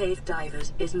for cave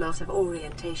divers is loss of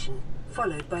orientation,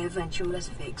 followed by eventual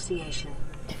asphyxiation.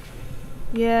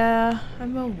 Yeah,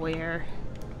 I'm aware.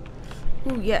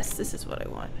 Ooh, yes, this is what I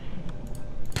want.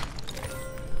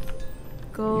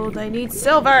 Gold, I need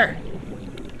silver!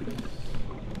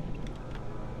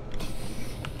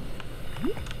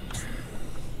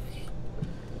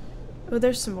 Oh,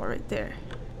 there's some more right there.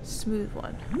 Smooth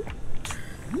one.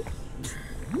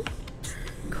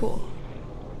 Cool.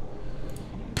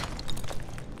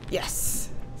 Yes!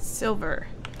 Silver.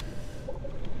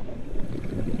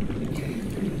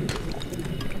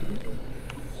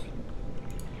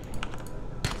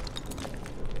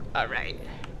 Alright.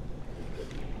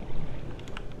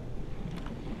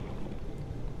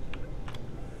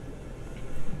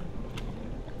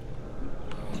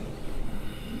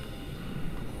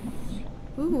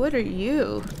 Ooh, what are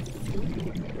you?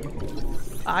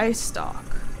 Eye stalk.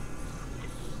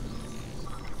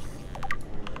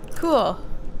 Cool.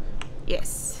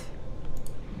 Yes.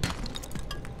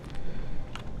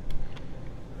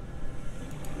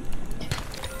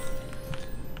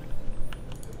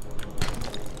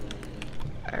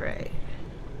 Alright.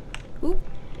 Oop.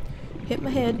 Hit my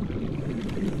head.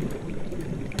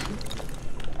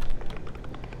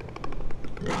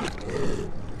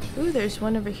 Ooh, there's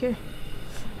one over here.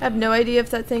 I have no idea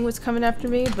if that thing was coming after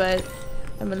me, but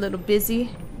I'm a little busy.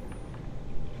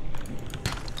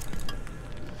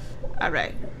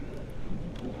 Alright.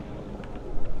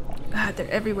 God, they're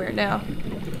everywhere now.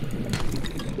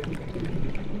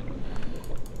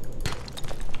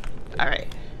 Alright.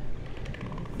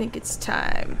 I think it's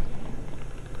time.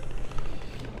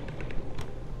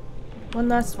 One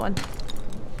last one.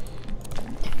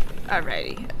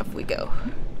 Alrighty, up we go.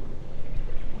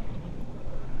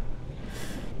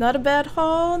 Not a bad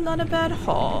haul, not a bad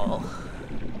haul.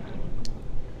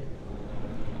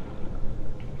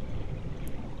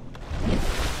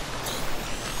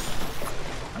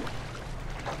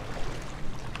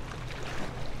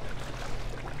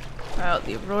 Wow,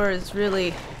 the Aurora is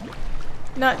really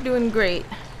not doing great.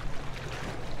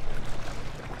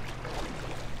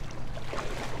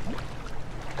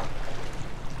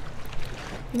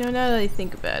 You know, now that I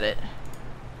think about it.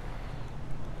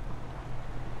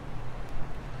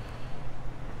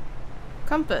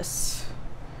 Compass.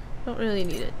 Don't really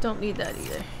need it. Don't need that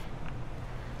either.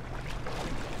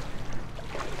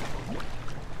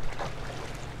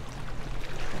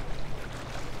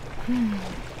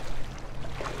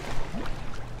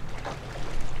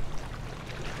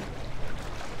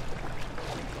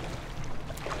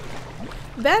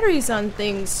 Batteries on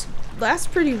things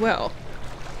last pretty well.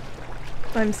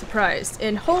 I'm surprised.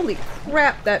 And holy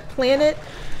crap, that planet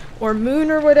or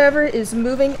moon or whatever is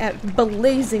moving at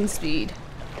blazing speed.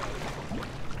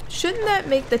 Shouldn't that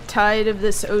make the tide of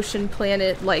this ocean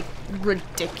planet, like,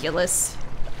 ridiculous?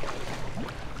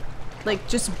 Like,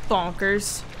 just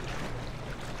bonkers.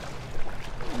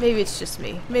 Maybe it's just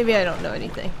me. Maybe I don't know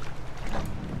anything.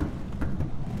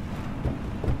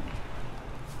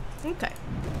 Okay.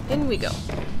 In we go.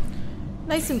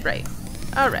 Nice and bright.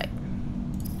 Alright.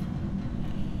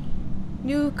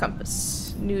 New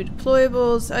compass. New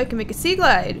deployables. I can make a sea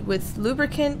glide with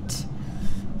lubricant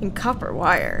and copper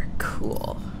wire.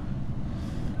 Cool.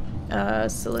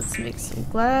 So let's make some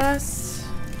glass.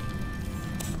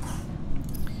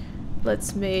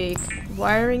 Let's make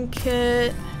wiring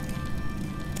kit.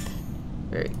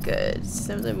 Very good.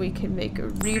 So then we can make a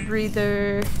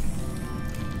rebreather.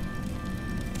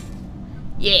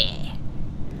 Yeah!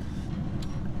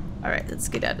 Alright, let's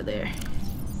get out of there.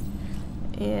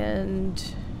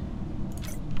 And...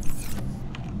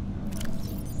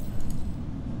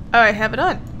 oh, I have it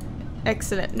on.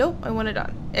 Excellent. Nope, I want it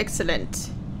on.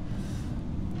 Excellent.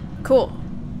 Cool.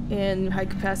 And high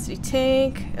capacity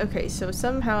tank. Okay, so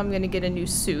somehow I'm gonna get a new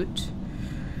suit.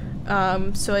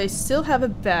 So I still have a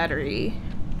battery.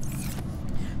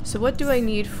 So what do I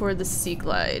need for the Sea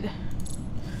Glide?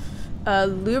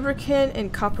 Lubricant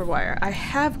and copper wire. I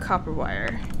have copper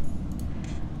wire.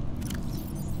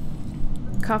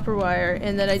 Copper wire,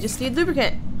 and then I just need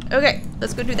lubricant. Okay,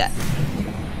 let's go do that.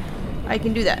 I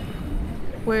can do that.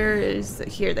 Where is the...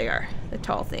 here they are. The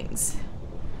tall things.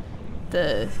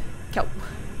 The kelp.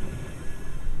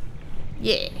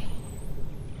 Yeah.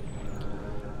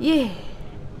 Yeah.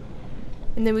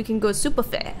 And then we can go super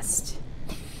fast.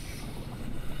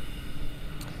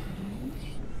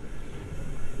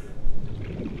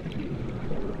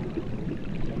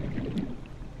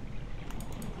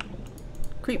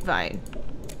 Creepvine.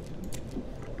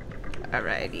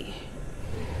 Alrighty.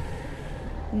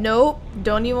 Nope,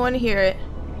 don't even want to hear it.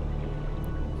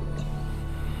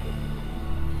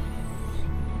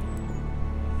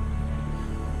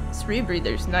 This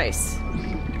rebreather's nice.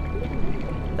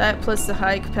 That plus the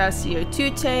high capacity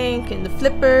O2 tank and the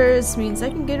flippers means I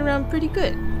can get around pretty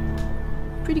good.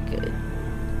 Pretty good.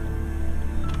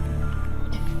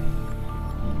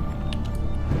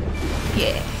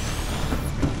 Yeah.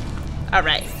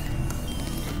 Alright.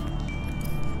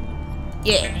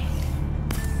 Yeah.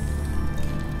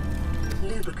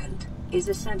 Lubricant is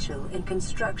essential in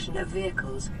construction of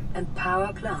vehicles and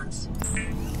power plants.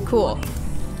 Cool.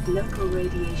 Local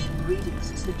radiation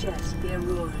readings suggest the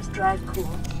Aurora's drive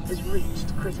core has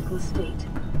reached critical state.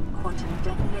 Quantum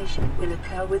detonation will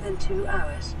occur within 2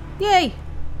 hours. Yay!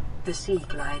 The Sea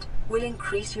Glide will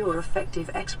increase your effective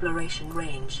exploration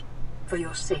range. For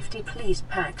your safety, please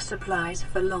pack supplies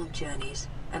for long journeys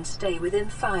and stay within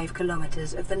 5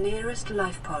 kilometers of the nearest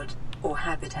life pod or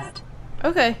habitat.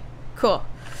 Okay, cool.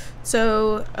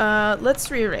 So, let's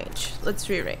rearrange. Let's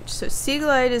rearrange. So, Sea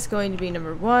Glide is going to be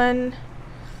number 1.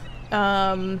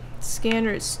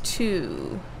 Scanner is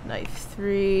 2. Knife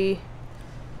 3.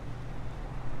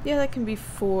 Yeah, that can be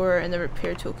 4, and the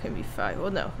repair tool can be 5.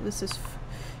 Well, no, this is...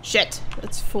 shit!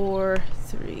 That's 4,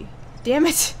 3. Damn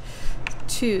it!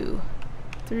 2,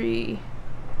 3,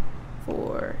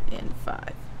 4, and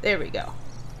 5. There we go.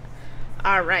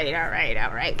 Alright, alright,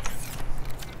 alright.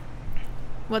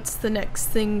 What's the next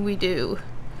thing we do?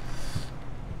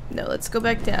 No, let's go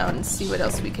back down and see what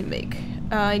else we can make.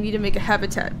 I need to make a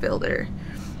habitat builder.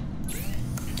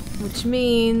 Which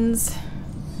means...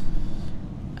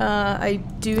 I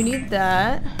do need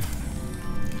that.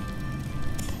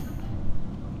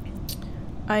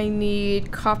 I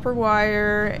need copper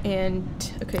wire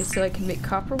and... okay, so I can make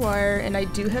copper wire, and I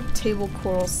do have table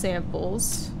coral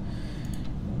samples.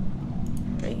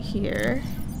 Right here.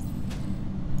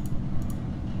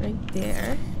 Right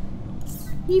there.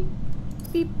 Beep.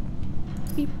 Beep.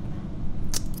 Beep.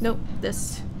 Nope,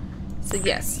 this. So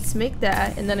yes, let's make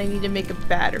that, and then I need to make a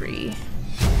battery.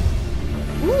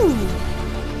 Ooh!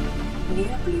 New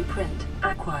blueprint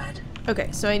acquired.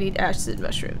 Okay, so I need acid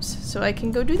mushrooms, so I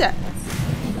can go do that.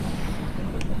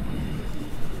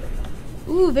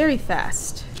 Ooh, very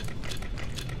fast.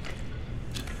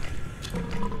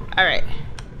 Alright.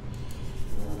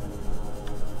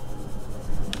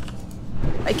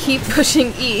 I keep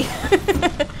pushing E.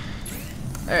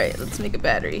 Alright, let's make a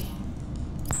battery.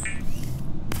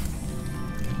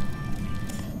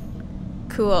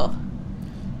 Cool.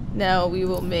 Now we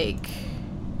will make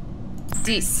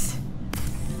this.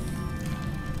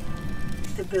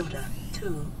 The Builder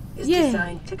tool is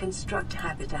designed to construct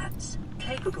habitats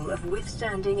capable of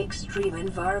withstanding extreme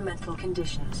environmental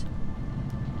conditions.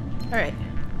 Alright.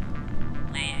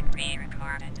 plan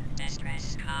re-recorded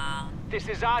distress call. This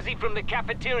is Ozzy from the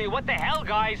cafeteria. What the hell,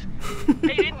 guys?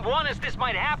 They didn't warn us this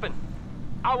might happen.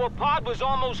 Our pod was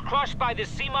almost crushed by this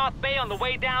Seamoth Bay on the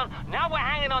way down. Now we're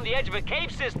hanging on the edge of a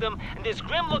cave system, and this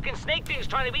grim-looking snake thing's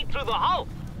trying to eat through the hull.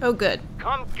 Oh, good.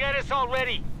 Come get us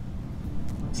already.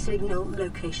 Signal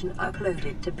location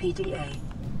uploaded to PDA.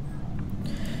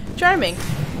 Charming.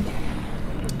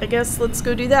 I guess let's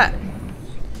go do that.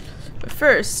 But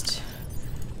first,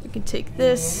 we can take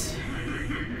this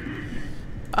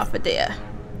off of there.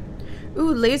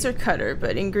 Ooh, laser cutter,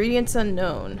 but ingredients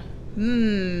unknown.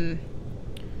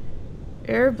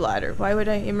 Air bladder. Why would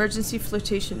I? Emergency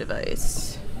flotation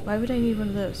device. Why would I need one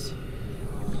of those?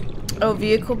 Oh,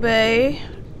 vehicle bay.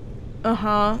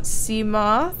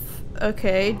 Seamoth.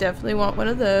 Okay, definitely want one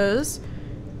of those.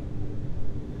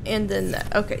 And then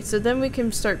that. Okay, so then we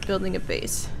can start building a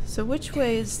base. So which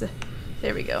way is the...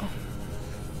 There we go.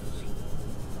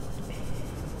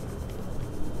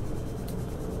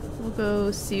 We'll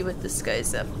go see what this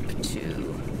guy's up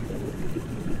to.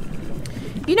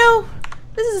 You know,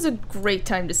 this is a great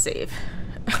time to save.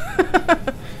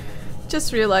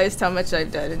 Just realized how much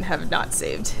I've done and have not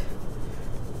saved.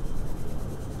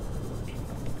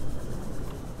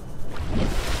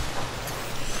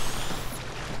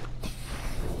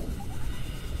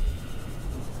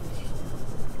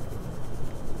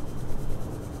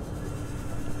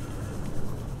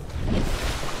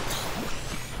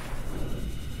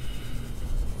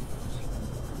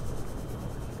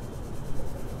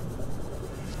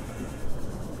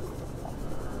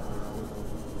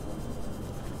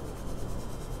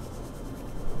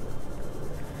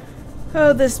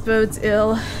 Oh, this bodes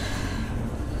ill.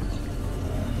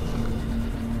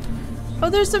 Oh,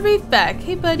 there's the reef back.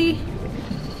 Hey, buddy.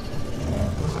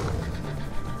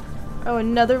 Oh,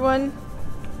 another one.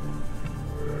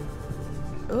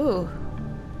 Ooh.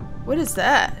 What is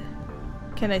that?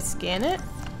 Can I scan it?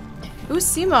 Ooh,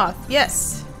 Seamoth.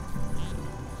 Yes.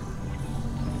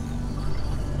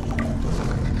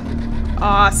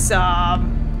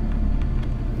 Awesome.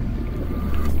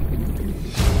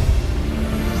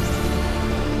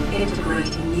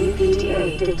 Integrating new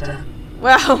PDA data.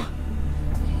 Wow.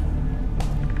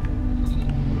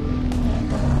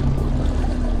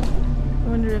 I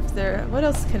wonder if there... What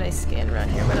else can I scan around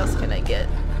here? What else can I get?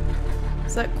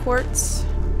 Is that quartz?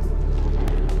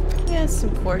 Yeah,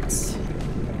 some quartz.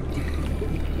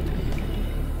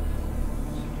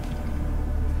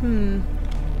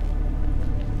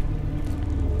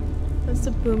 That's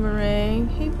a boomerang.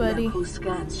 Hey, buddy. Local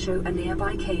scans show a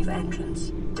nearby cave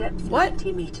entrance. Depth What?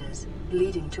 90 meters,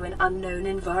 leading to an unknown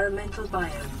environmental biome.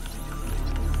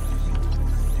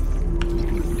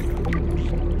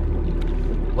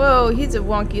 Whoa, he's a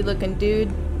wonky looking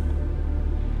dude.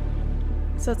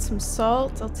 Is that some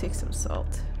salt? I'll take some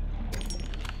salt.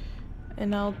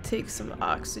 And I'll take some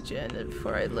oxygen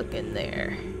before I look in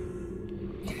there.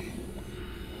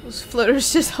 Those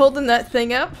floaters just holding that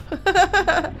thing up.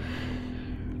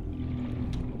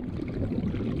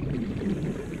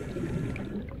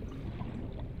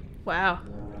 Wow.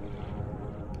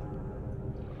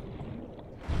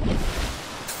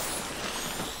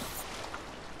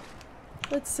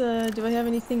 Let's, do I have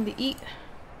anything to eat?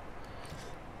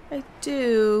 I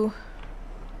do.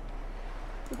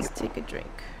 Let's take a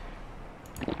drink.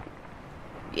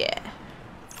 Yeah.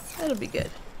 That'll be good.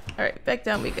 Alright, back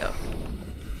down we go.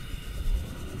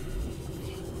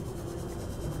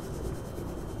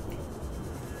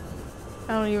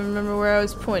 I don't even remember where I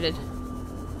was pointed.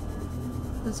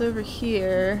 It was over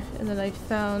here, and then I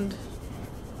found...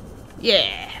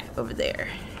 Yeah! Over there.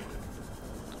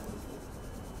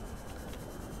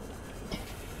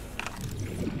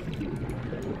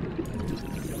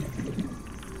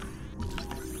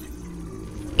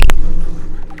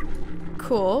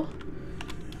 Cool.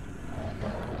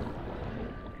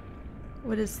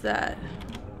 What is that?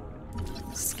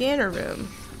 Scanner room.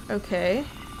 Okay.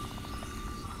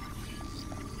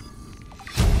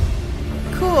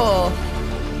 Cool.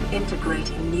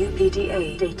 Integrating new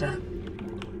PDA data.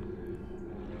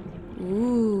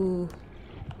 Ooh.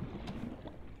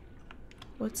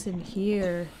 What's in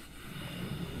here?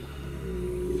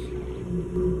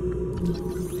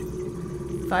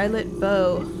 Violet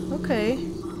bow. Okay.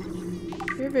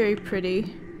 You're very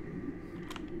pretty.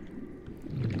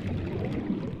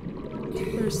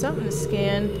 There's something to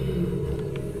scan.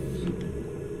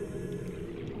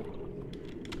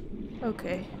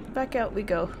 Okay. Back out we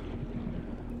go.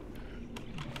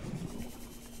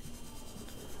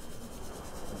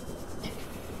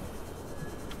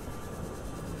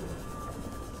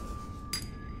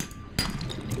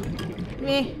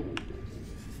 Meh.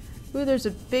 Ooh, there's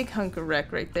a big hunk of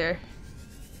wreck right there.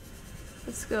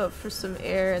 Let's go up for some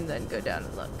air and then go down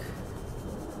and look.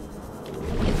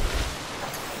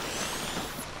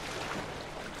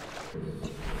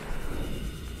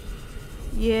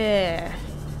 Yeah.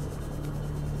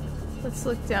 Let's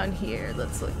look down here.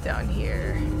 Let's look down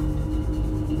here.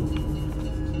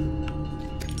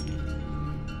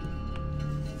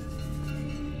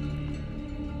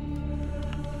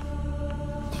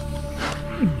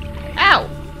 Ow!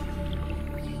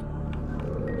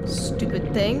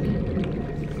 Stupid thing.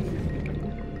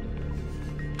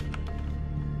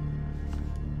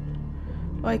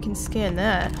 Oh, I can scan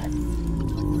that.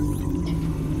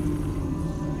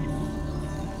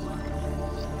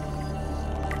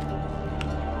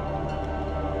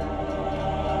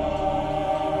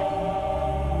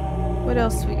 What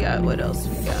else we got? What else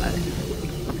we got?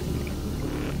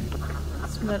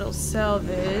 It's metal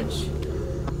salvage.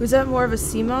 Was that more of a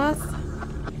sea moth?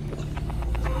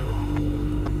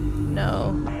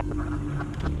 No.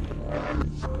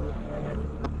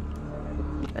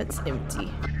 That's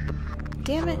empty.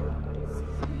 Damn it.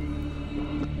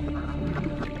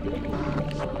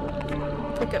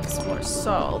 Pick up some more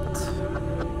salt.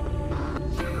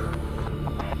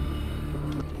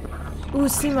 Ooh,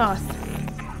 sea moth.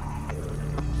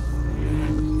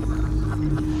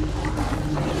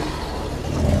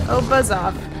 Oh, buzz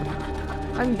off.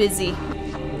 I'm busy.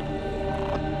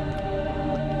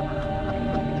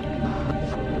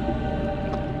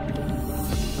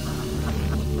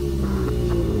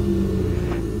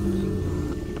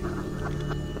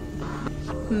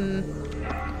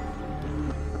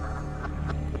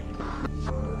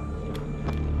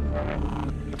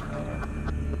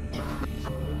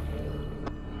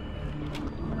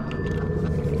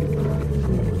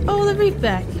 Oh, the reef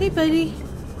back. Hey, buddy.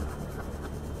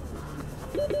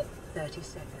 30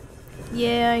 seconds.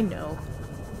 Yeah, I know.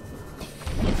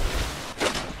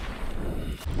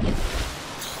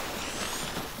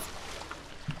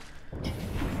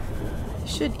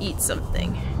 Should eat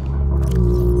something.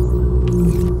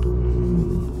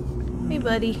 Hey,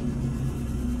 buddy.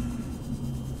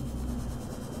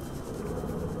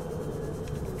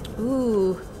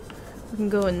 Ooh, we can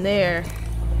go in there.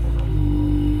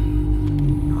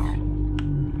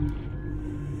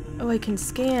 Oh, I can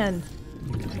scan.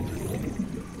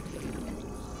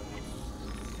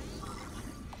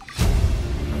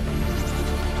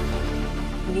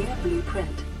 New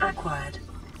blueprint acquired.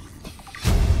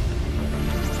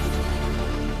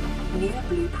 New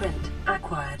blueprint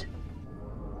acquired.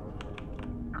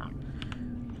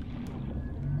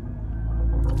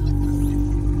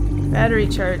 Battery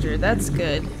charger, that's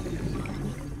good.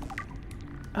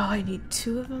 Oh, I need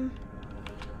 2 of them?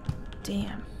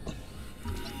 Damn.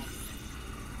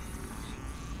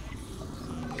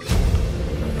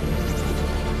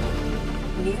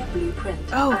 New blueprint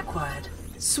acquired.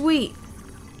 Sweet.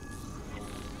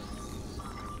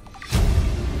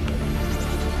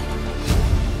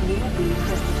 New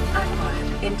blueprint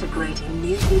acquired. Integrating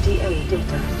new PDA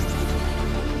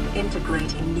data.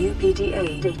 Integrating new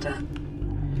PDA data.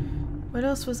 What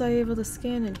else was I able to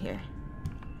scan in here?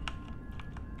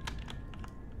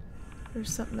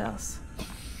 There's something else.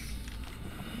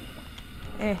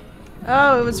 Eh.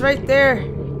 Oh, it was right there.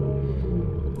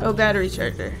 Oh, battery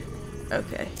charger.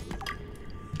 Okay.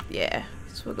 Yeah,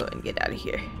 so we'll go ahead and get out of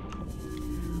here.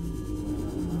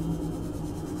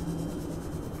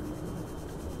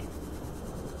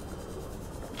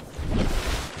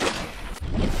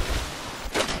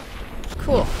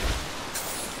 Cool.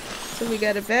 So we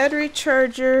got a battery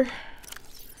charger.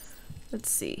 Let's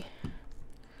see.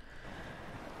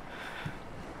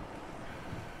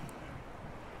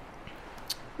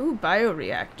 Ooh,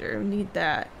 bioreactor. We need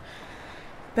that.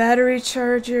 Battery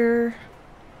charger.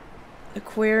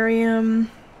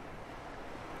 Aquarium.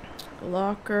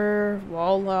 Locker.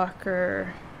 Wall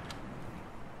locker.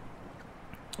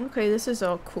 Okay, this is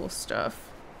all cool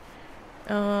stuff.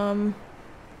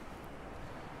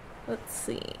 Let's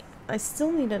see. I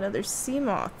still need another sea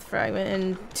moth fragment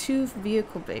and 2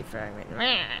 vehicle bay fragments.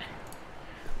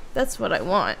 That's what I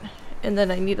want. And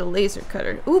then I need a laser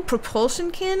cutter. Ooh,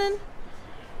 propulsion cannon?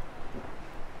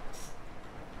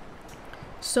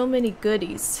 So many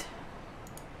goodies.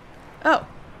 Oh,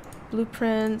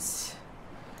 blueprints.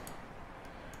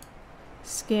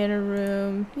 Scanner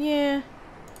room. Yeah.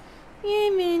 Yeah,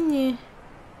 man, yeah.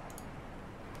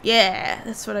 Yeah,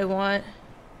 that's what I want.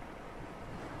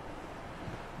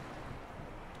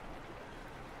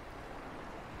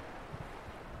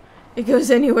 It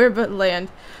goes anywhere but land.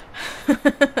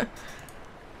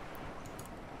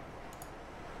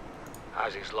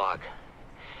 Ozzy's log.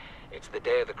 It's the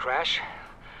day of the crash.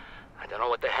 I don't know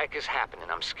what the heck is happening.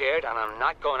 I'm scared and I'm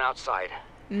not going outside.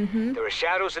 Mm-hmm. There are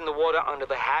shadows in the water under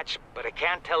the hatch, but I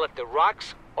can't tell if they're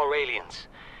rocks or aliens.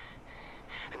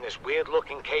 And there's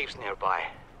weird-looking caves nearby.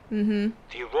 Mm-hmm.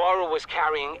 The Aurora was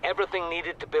carrying everything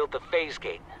needed to build the phase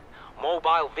gate.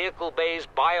 Mobile vehicle bays,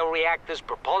 bioreactors,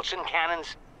 propulsion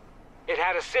cannons. It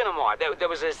had a cinema. There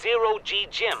was a zero-G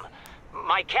gym.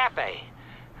 My cafe.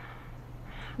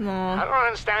 I Aw. don't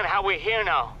understand how we're here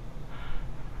now.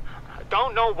 I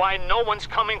don't know why no one's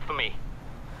coming for me.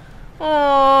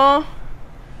 Aww.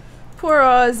 Poor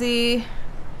Ozzy.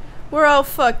 We're all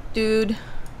fucked, dude.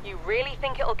 You really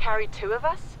think it'll carry 2 of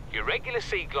us? Your regular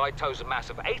sea glide tows a mass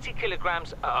of 80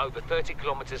 kilograms at over 30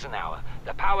 kilometers an hour.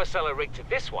 The power cellar rig to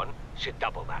this one should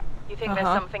double that. You think there's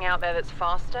something out there that's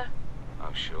faster?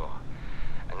 I'm sure.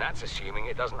 And that's assuming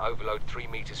it doesn't overload 3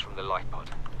 meters from the life pod.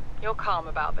 You're calm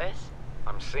about this.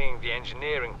 I'm seeing the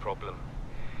engineering problem.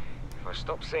 If I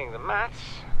stop seeing the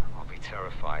maths, I'll be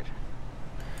terrified.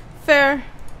 Fair.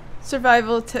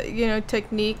 Survival,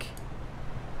 technique.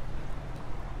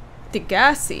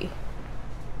 Degassi.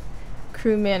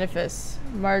 Crew manifest.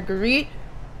 Marguerite.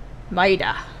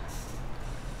 Maida.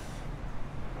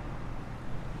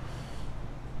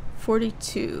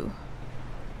 42.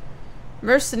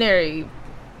 Mercenary.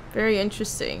 Very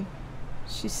interesting.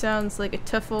 She sounds like a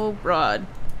tough old broad.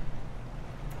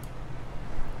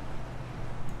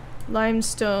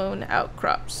 Limestone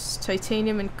outcrops.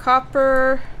 Titanium and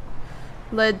copper.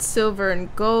 Lead, silver,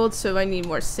 and gold, so I need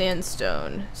more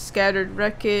sandstone. Scattered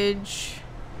wreckage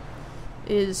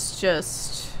is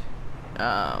just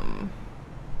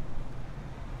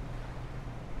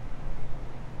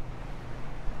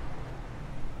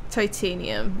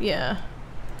titanium, yeah.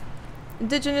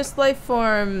 Indigenous life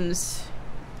forms.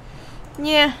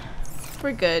 Yeah,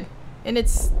 we're good. And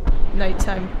it's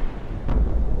nighttime.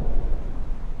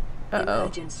 Uh-oh.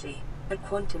 Emergency. A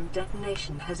quantum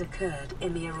detonation has occurred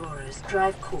in the Aurora's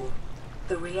drive core.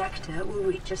 The reactor will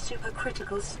reach a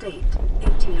supercritical state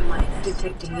in T-,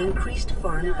 detecting increased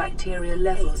foreign bacteria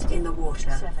levels in the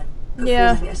water.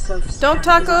 Yeah. Don't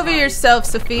talk over yourself,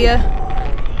 Sophia.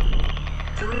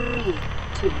 3,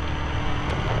 2.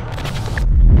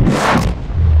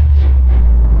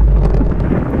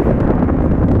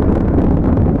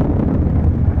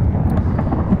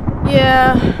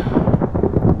 Yeah.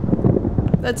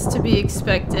 That's to be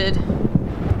expected.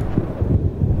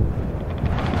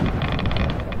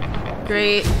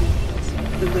 Great.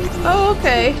 Oh,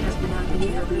 okay.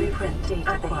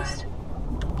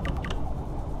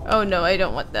 Oh no, I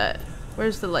don't want that.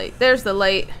 Where's the light? There's the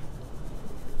light.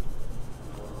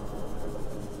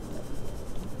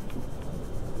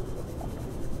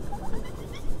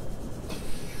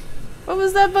 What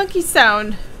was that funky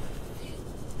sound?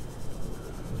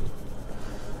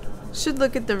 Should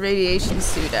look at the radiation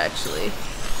suit, actually.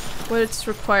 What's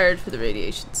required for the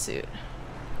radiation suit.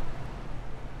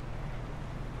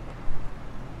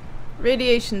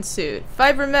 Radiation suit.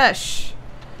 Fiber mesh.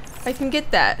 I can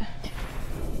get that.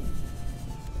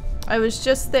 I was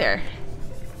just there.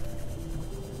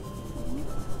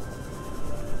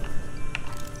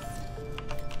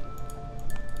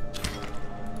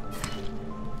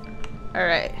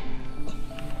 Alright.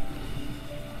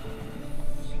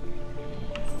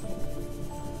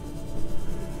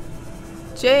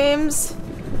 James.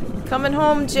 Coming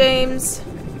home, James.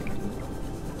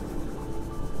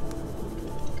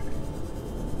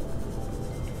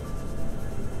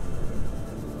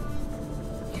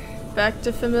 Back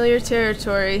to familiar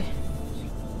territory.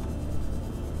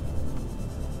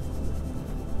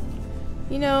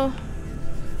 You know,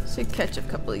 should catch a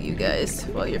couple of you guys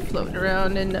while you're floating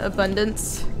around in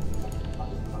abundance.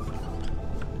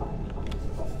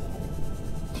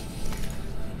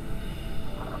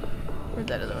 Where'd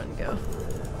that other one go?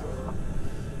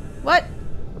 What?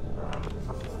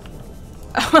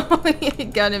 Oh,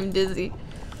 it got him dizzy.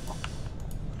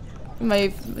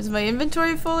 Is my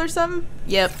inventory full or something?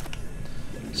 Yep.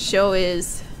 Show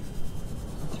is.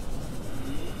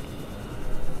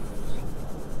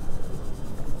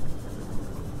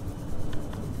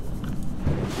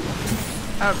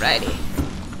 Alrighty.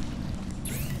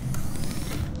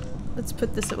 Let's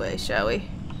put this away, shall we?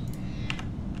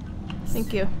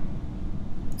 Thank you.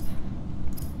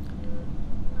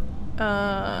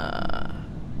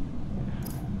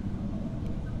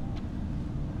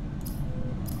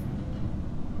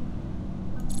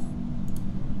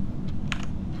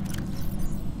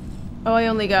 Oh, I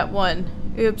only got one.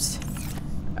 Oops.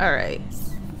 Alright.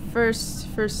 First.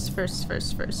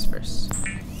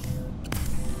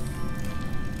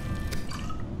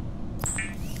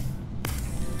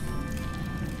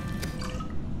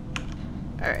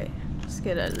 Alright. Let's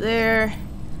get out of there.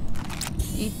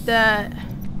 Eat that.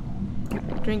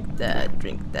 Drink that,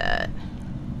 drink that.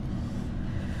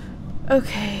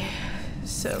 Okay,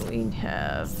 so we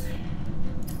have...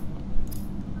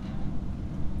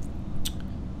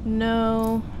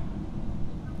 No.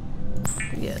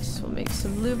 Yes, we'll make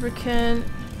some lubricant.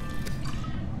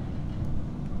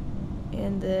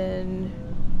 And then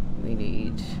we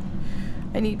need...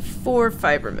 I need 4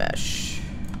 fiber mesh.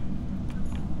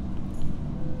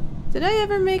 Did I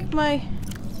ever make my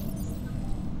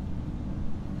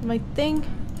thing?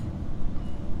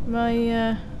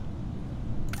 My,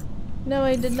 no,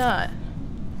 I did not.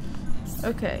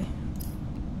 Okay.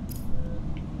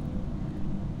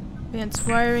 Advanced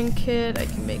wiring kit, I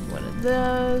can make one of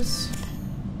those.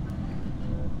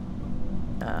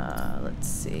 Let's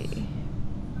see.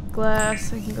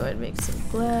 Glass, I can go ahead and make some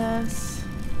glass.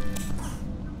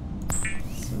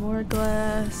 Some more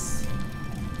glass.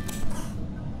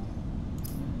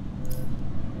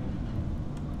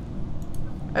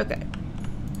 Okay.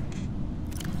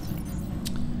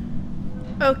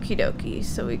 Okie dokie,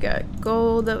 so we got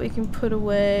gold that we can put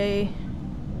away.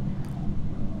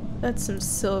 That's some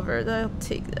silver. I'll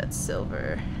take that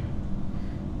silver.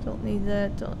 Don't need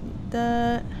that, don't need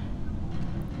that.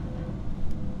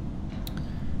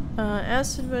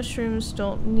 Acid mushrooms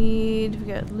don't need. We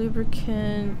got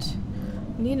lubricant.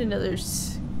 Need another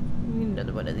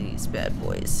one of these bad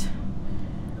boys.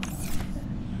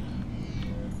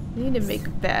 Need to make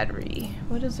a battery.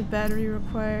 What does a battery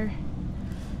require?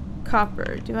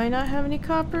 Copper. Do I not have any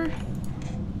copper?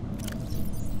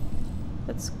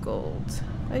 That's gold.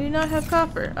 I do not have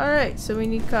copper. Alright, so we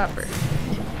need copper.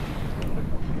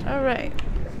 Alright.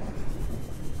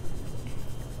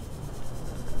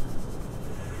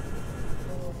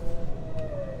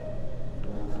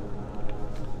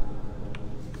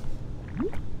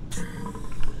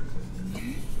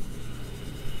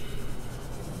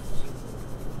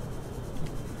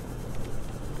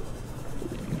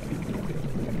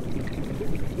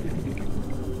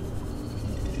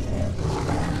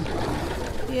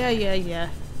 Yeah.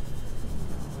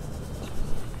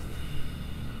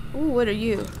 Ooh, what are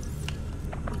you?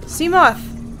 Sea moth!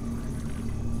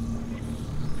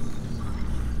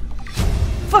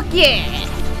 Fuck yeah!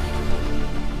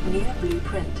 New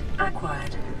blueprint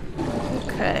acquired.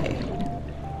 Okay.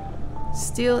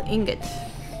 Steel ingot.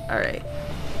 Alright.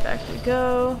 Back we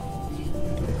go.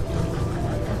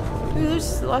 Ooh,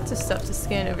 there's lots of stuff to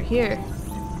scan over here.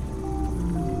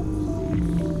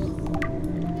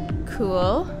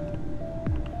 Cool.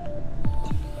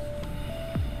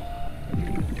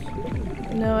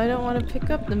 No, I don't want to pick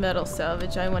up the metal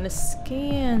salvage. I want to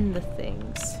scan the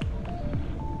things.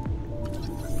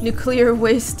 Nuclear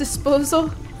waste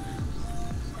disposal?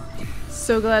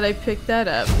 So glad I picked that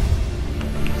up.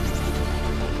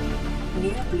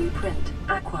 New blueprint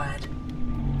acquired.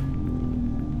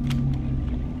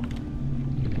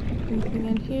 Anything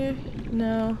in here?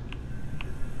 No.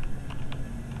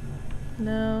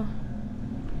 No.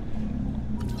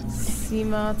 Sea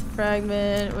moth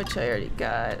fragment, which I already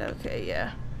got. Okay,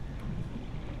 yeah.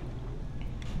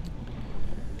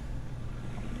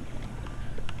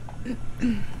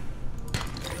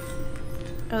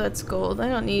 Oh, that's gold. I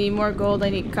don't need any more gold. I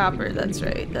need copper. That's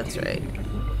right. That's right.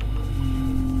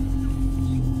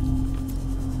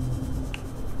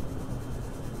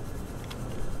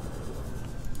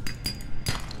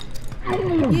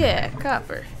 Yeah,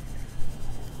 copper.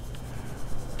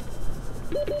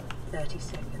 30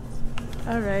 seconds.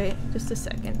 Alright, just a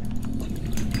second.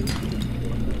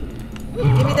 Give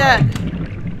me that!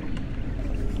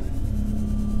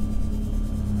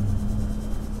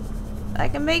 I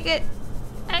can make it!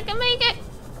 I can make it!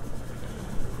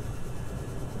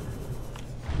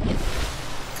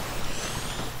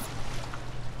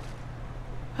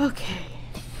 Okay,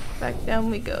 back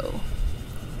down we go.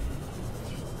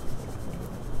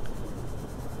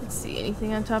 Let's see,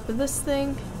 anything on top of this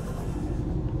thing?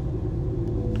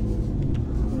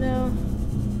 No.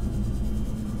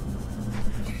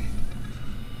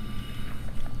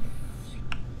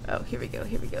 Oh, here we go,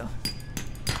 here we go.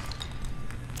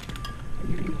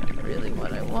 Not really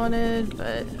what I wanted,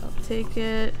 but I'll take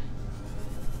it.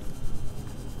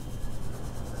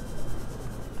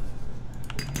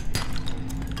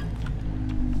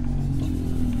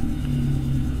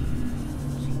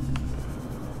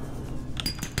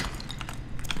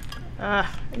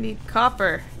 Ah, I need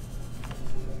copper.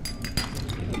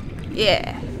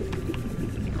 Yeah.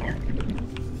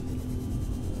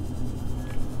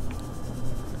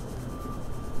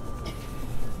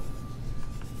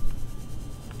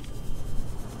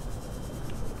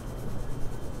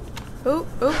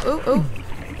 Oh.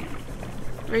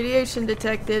 Radiation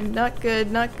detected. Not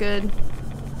good, not good.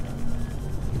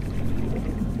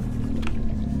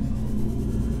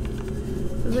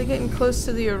 Was I getting close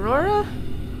to the Aurora?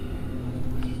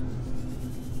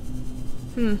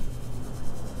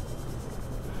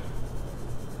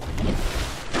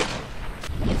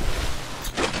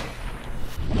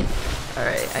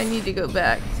 Alright, I need to go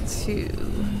back to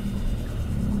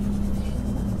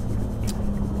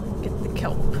get the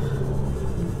kelp.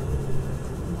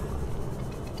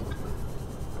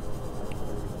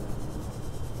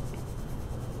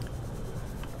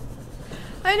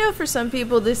 I know for some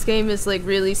people this game is like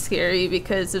really scary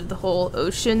because of the whole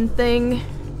ocean thing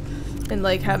and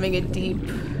like having a deep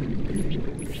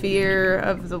fear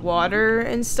of the water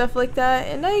and stuff like that,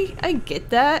 and I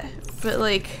get that, but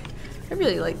like I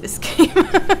really like this game.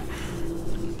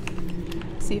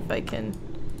 See if I can.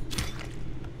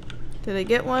 Did I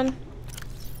get one?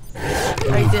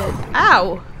 I did.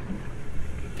 Ow!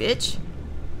 Bitch.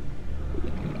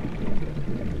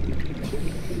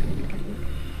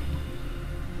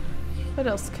 What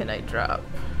else can I drop?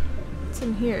 What's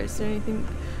in here? Is there anything?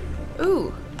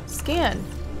 Ooh, scan.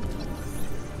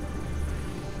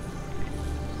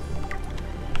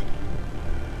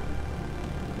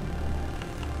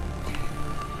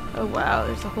 Oh wow,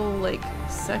 there's a whole like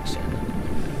section.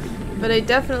 But I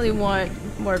definitely want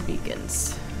more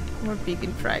beacons. More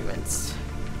beacon fragments.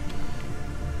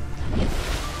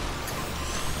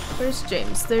 Where's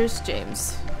James? There's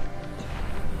James.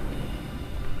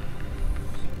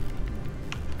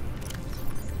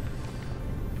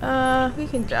 We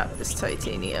can drop this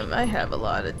titanium. I have a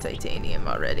lot of titanium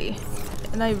already.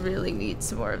 And I really need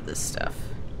some more of this stuff.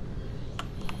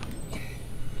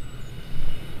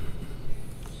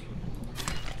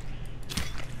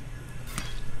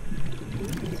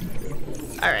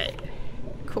 Alright.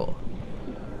 Cool.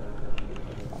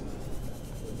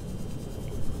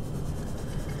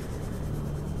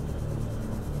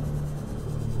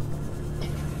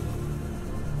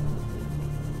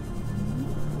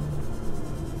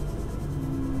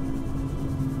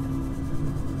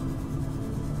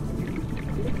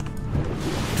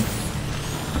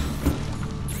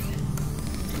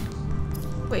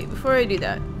 Wait, before I do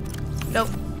that. Nope.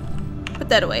 Put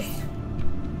that away.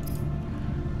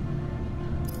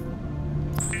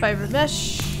 Fiber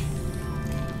mesh.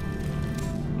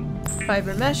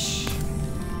 Fiber mesh.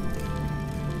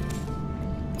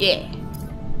 Yeah.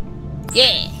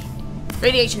 Yeah.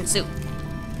 Radiation suit.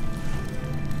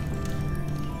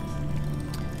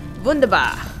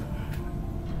 Wunderbar.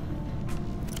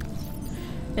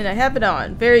 And I have it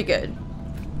on. Very good.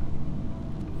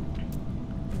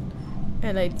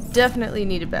 And I definitely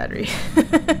need a battery.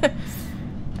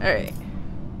 Alright.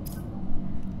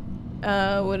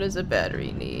 What does a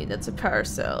battery need? That's a power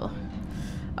cell.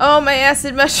 Oh, my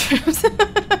acid mushrooms!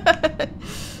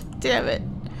 Damn it.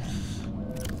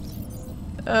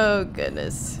 Oh,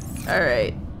 goodness.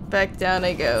 Alright. Back down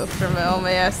I go for all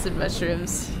my acid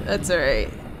mushrooms. That's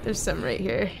alright. There's some right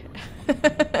here.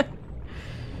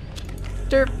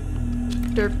 Derp.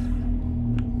 Derp.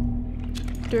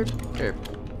 Derp. Derp.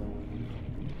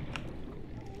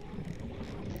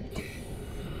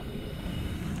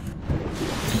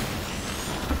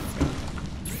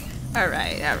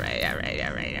 Alright, alright, alright,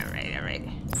 alright, alright, alright.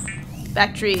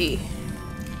 Battery.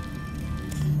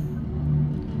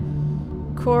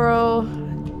 Coral.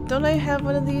 Don't I have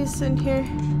one of these in here?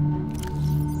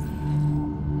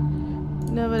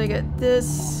 No, but I got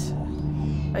this.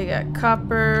 I got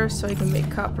copper, so I can make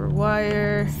copper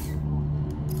wire.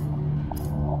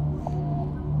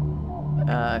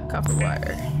 Copper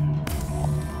wire.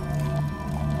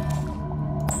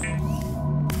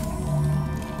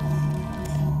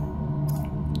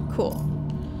 Cool.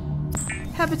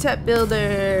 Habitat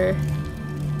builder.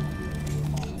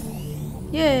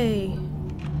 Yay.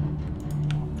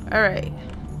 Alright.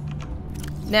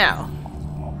 Now.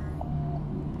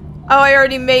 Oh, I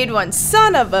already made one.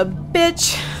 Son of a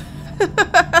bitch.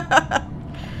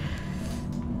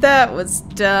 That was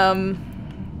dumb.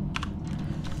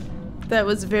 That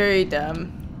was very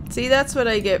dumb. See, that's what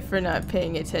I get for not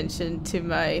paying attention to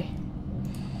my...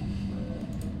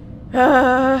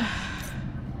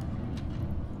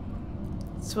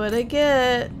 That's what I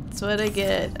get. That's what I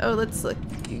get. Oh, let's look.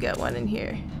 You got one in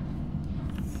here.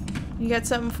 You got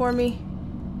something for me?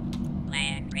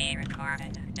 Plan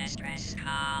pre-recorded distress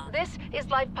call. This is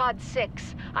Life Pod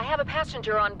 6. I have a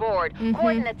passenger on board.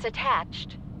 Coordinates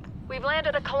attached. We've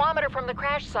landed a kilometer from the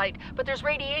crash site, but there's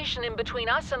radiation in between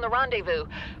us and the rendezvous.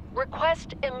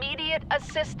 Request immediate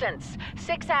assistance.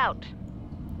 6 out.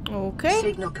 Okay.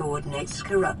 Signal coordinates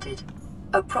corrupted.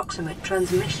 Approximate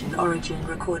transmission origin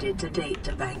recorded to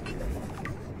data bank.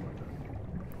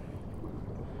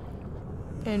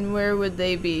 And where would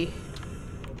they be?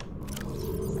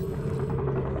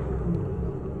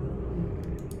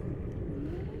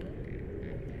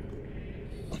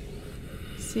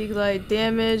 Sea glide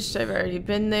damaged. I've already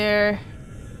been there.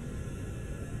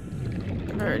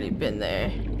 I've already been there.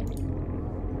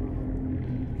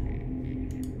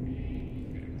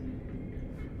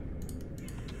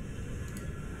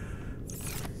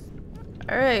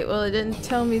 Alright, well it didn't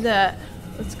tell me that.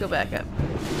 Let's go back up.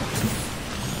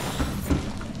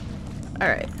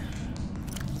 Alright.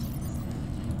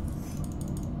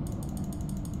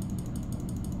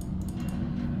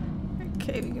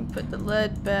 Okay, we can put the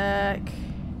lead back.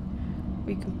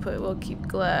 We can put, we'll keep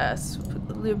glass. We'll put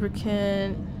the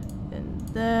lubricant and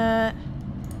that.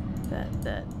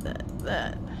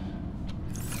 That.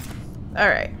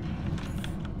 Alright.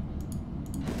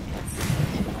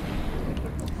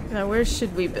 Now where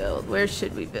should we build? Where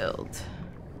should we build?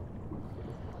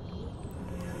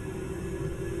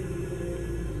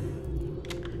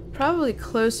 Probably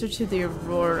closer to the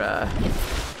Aurora.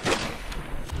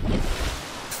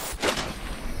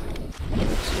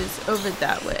 Which is over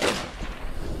that way.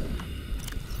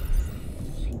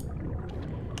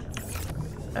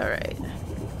 Alright.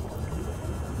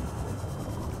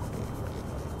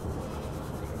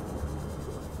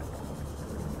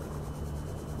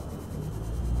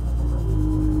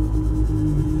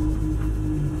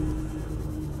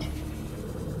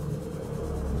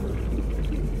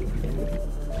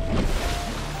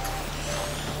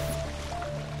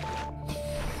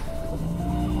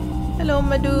 Hello,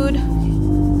 my dude.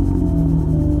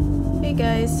 Hey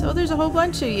guys. Oh, there's a whole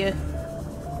bunch of you.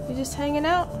 You just hanging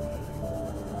out?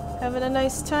 Having a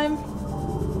nice time?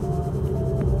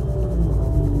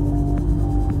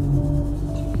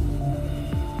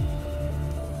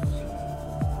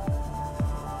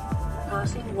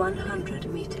 Passing 100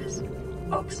 meters.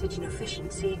 Oxygen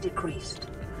efficiency decreased.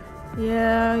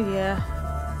 Yeah.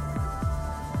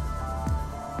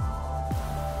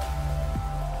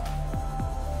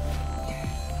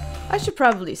 I should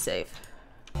probably save.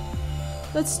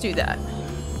 Let's do that.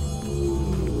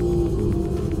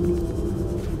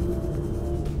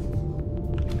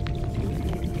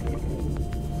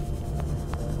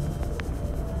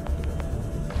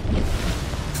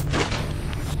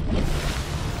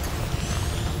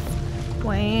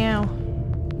 Wow.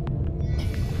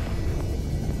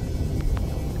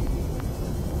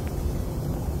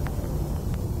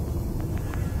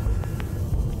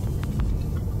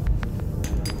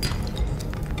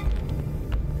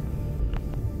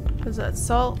 Is that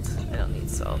salt? I don't need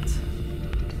salt.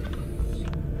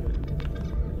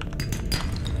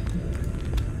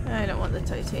 I don't want the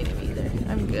titanium either.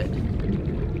 I'm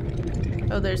good.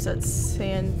 Oh, there's that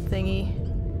sand thingy.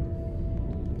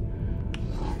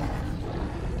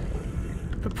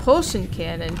 Propulsion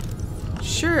cannon.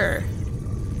 Sure.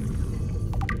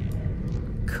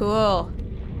 Cool.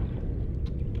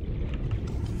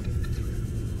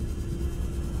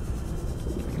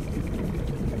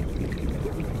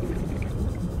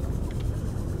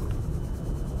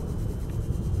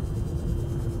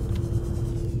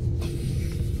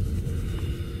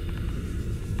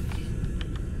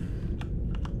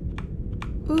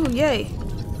 Ooh, yay.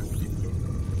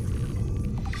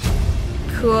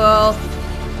 Cool.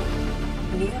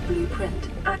 New blueprint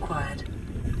acquired.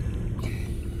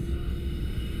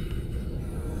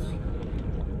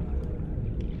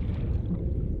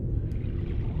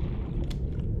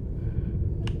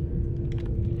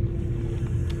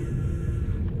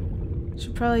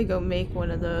 Should probably go make one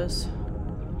of those.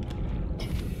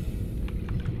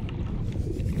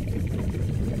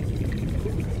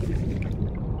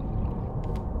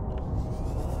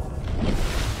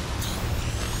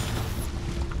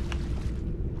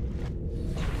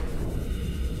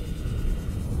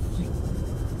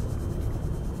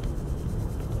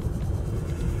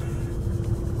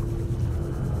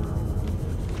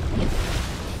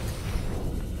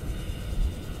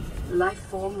 Life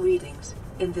form readings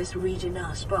in this region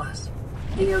are sparse.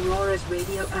 The Aurora's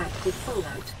radioactive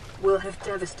fallout will have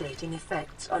devastating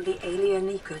effects on the alien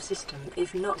ecosystem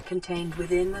if not contained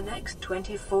within the next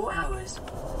 24 hours.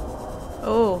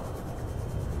 Oh.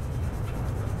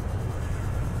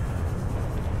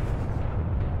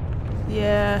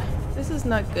 Yeah, this is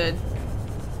not good.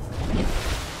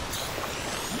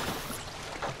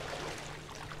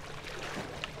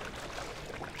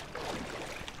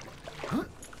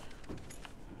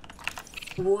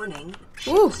 Warning,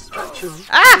 Ooh. structural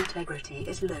Ah! integrity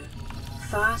is low.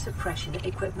 Fire suppression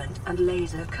equipment and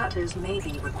laser cutters may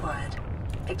be required.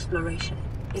 Exploration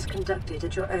is conducted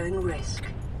at your own risk.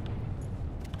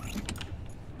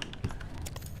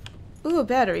 Ooh, a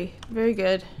battery. Very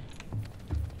good.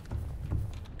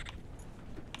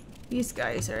 These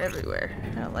guys are everywhere.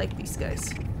 I don't like these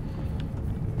guys.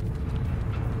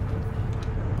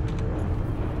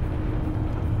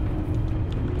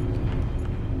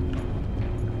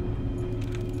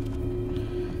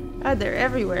 God, they're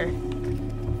everywhere.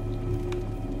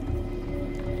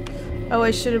 Oh,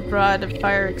 I should have brought a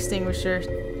fire extinguisher.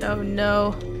 Oh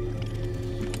no.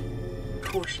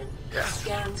 Caution.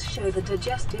 Scans show the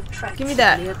digestive tract Give me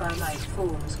that. of nearby life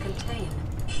forms contain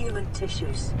human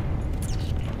tissues.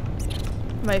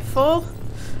 Am I full?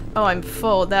 Oh, I'm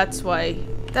full. That's why.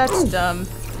 That's dumb.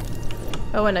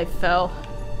 Oh, and I fell.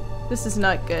 This is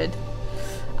not good.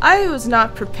 I was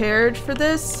not prepared for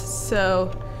this,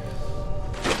 so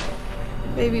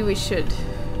maybe we should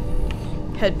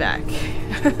head back.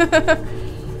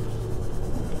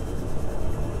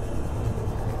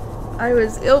 I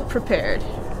was ill prepared.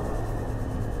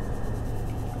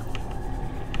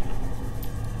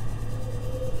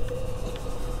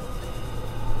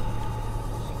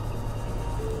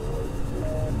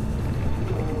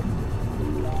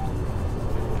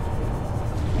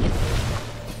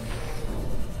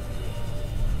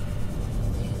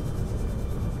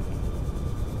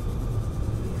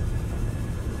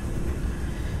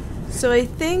 So I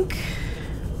think,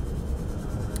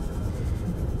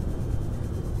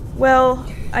 well,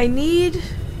 I need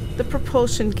the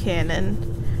propulsion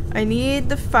cannon. I need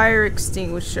the fire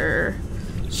extinguisher.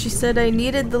 She said I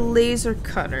needed the laser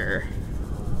cutter.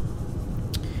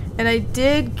 And I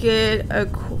did get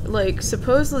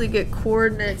supposedly get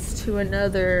coordinates to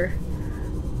another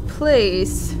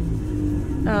place,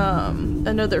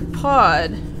 another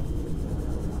pod,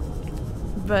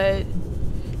 but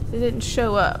it didn't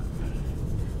show up.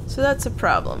 So that's a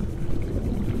problem.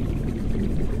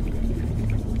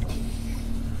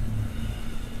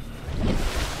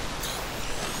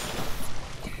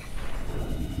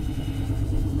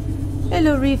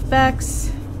 Hello,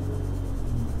 reefbacks.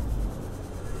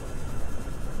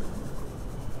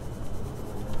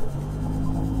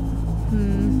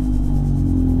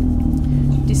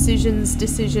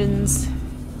 Decisions.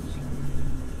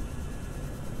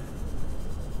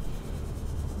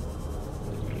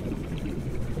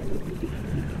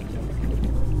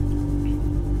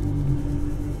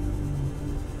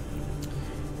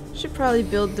 Should probably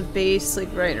build the base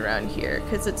like right around here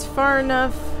because it's far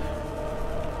enough.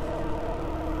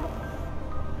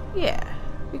 Yeah,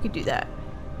 we could do that.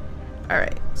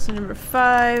 Alright, so number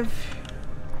 5.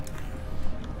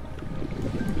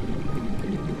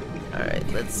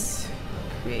 Alright, let's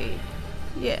create,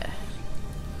 yeah.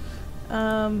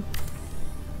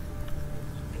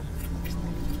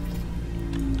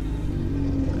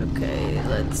 Okay,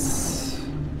 let's,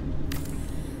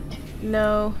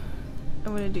 no,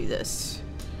 I'm gonna do this.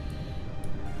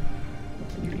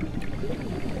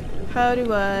 How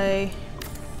do I,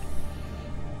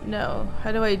 no,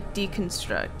 how do I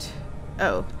deconstruct?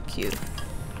 Oh, Q.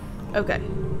 Okay,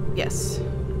 yes.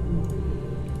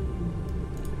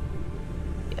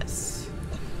 Yes.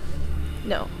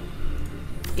 No.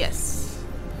 Yes.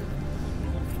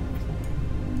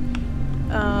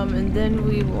 And then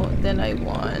we want, then I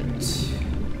want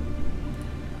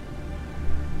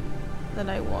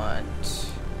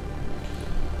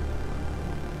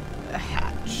a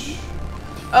hatch.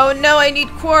 Oh no, I need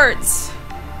quartz!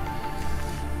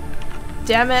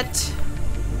 Damn it.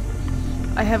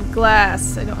 I have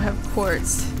glass, I don't have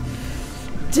quartz.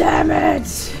 Damn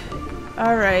it!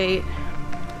 Alright.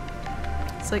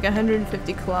 It's like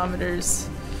 150 kilometers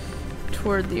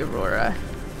toward the Aurora.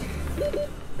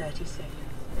 30 seconds.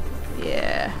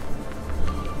 Yeah.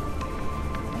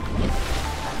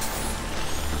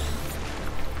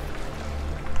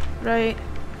 Right?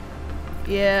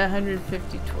 Yeah,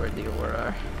 150 toward the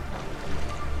Aurora.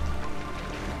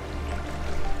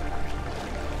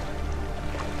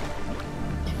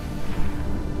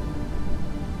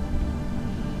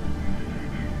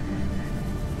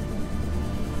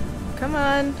 Come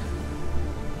on.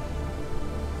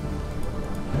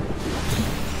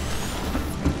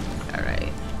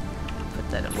 Alright. Put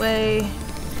that away.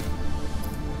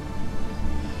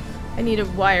 I need a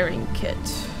wiring kit.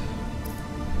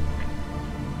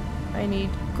 I need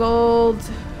gold.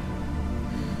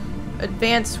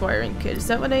 Advanced wiring kit. Is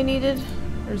that what I needed?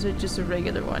 Or is it just a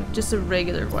regular one? Just a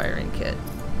regular wiring kit.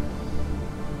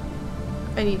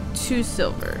 I need 2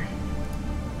 silver.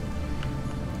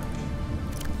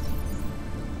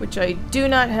 Which I do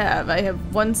not have. I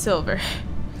have 1 silver.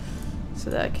 So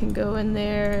that can go in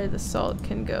there. The salt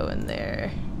can go in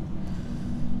there.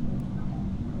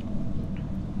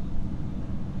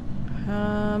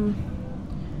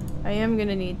 I am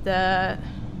gonna need that.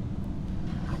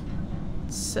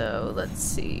 So let's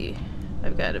see.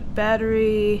 I've got a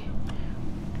battery.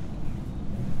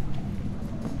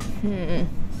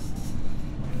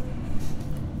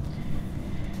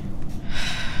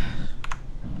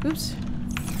 Oops.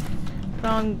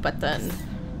 Wrong button.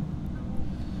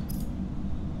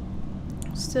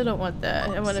 Still don't want that.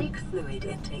 I want Seek to fluid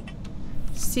intake.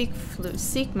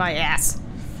 seek my ass.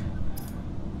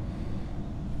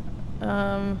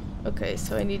 Okay,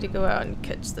 so I need to go out and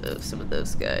catch some of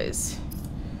those guys.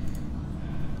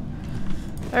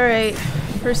 Alright,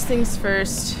 first things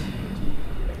first.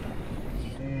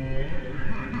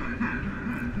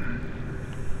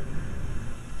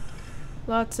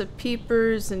 Lots of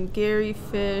peepers and Gary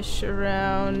fish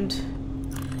around.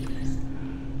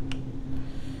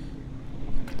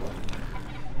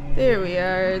 There we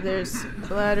are, there's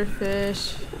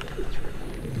bladderfish.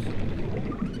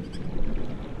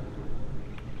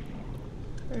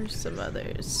 There's some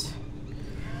others.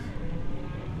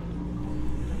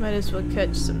 Might as well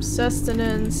catch some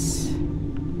sustenance.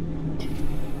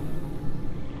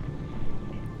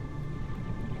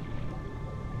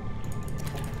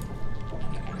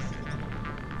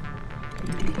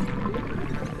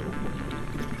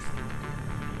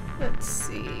 Let's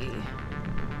see.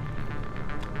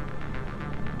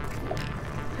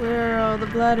 Where are all the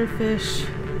bladderfish?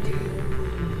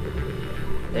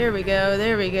 There we go,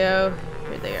 there we go.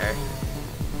 Here they are.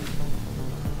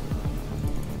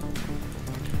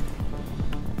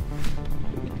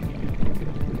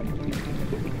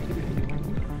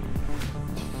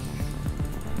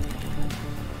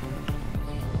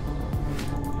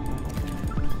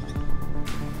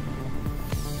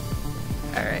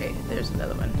 Alright, there's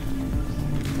another one.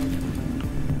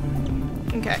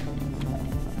 Okay.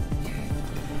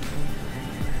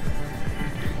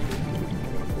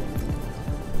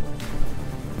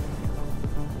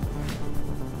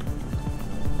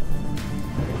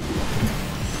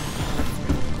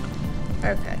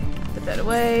 Okay, put that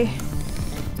away.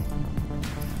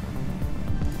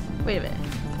 Wait a minute.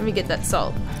 Let me get that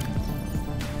salt.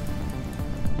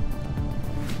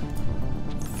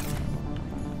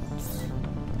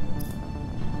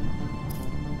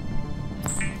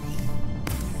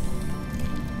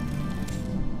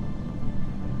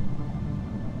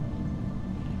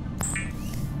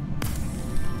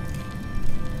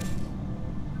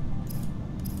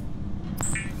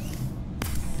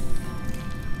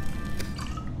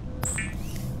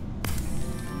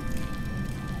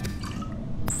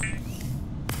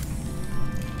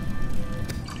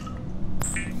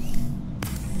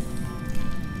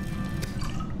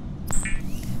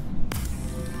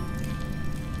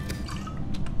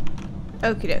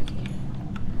 Okie dokie.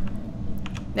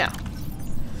 Now,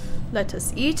 let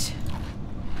us eat.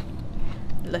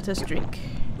 Let us drink.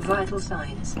 Vital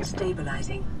signs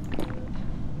stabilizing.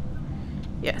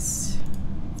 Yes.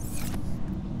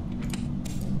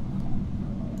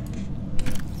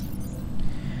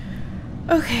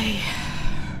 Okay.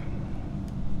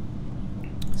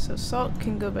 So salt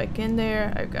can go back in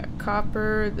there. I've got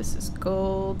copper. This is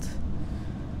gold.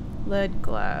 Lead,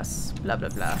 glass, blah blah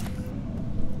blah.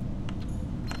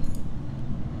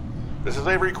 This is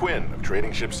Avery Quinn of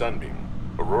Trading Ship Sunbeam.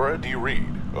 Aurora, do you read?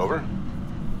 Over?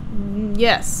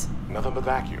 Yes. Nothing but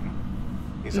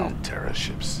vacuum. These Alterra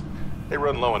ships. They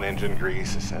run low on engine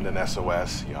grease, send an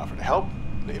SOS, you offer to help,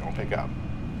 they don't pick up.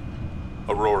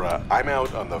 Aurora, I'm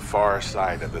out on the far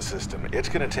side of the system. It's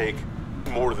gonna take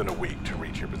more than a week to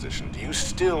reach your position. Do you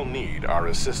still need our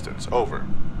assistance? Over.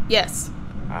 Yes.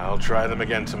 I'll try them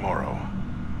again tomorrow.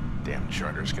 Damn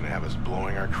charter's gonna have us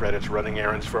blowing our credits running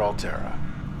errands for Alterra.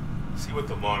 See what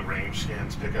the long-range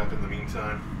scans pick up in the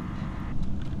meantime.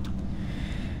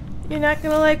 You're not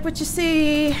gonna like what you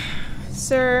see,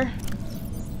 sir.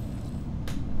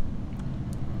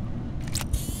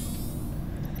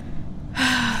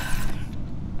 I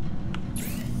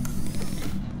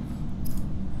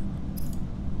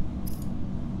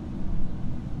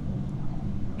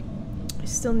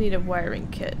still need a wiring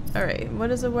kit. Alright, what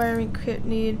does a wiring kit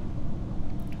need?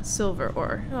 Silver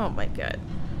ore. Oh my god.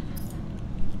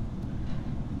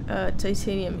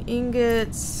 Titanium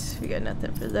ingots. We got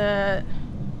nothing for that.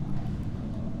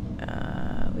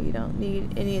 We don't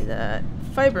need any of that.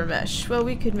 Fiber mesh. Well,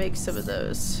 we could make some of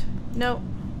those. Nope.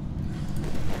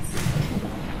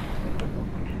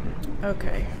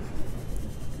 Okay.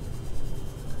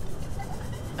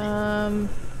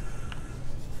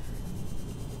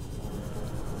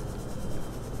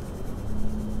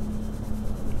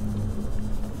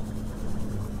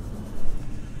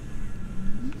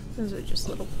 Those are just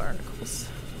little barnacles.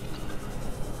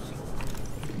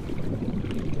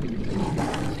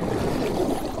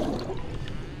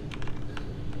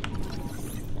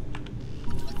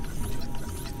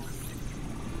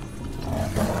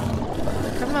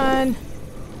 Come on.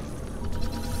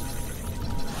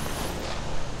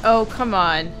 Oh, come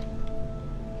on.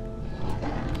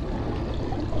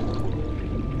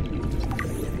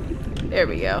 There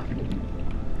we go.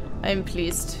 I'm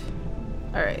pleased.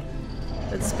 Alright.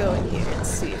 Let's go in here and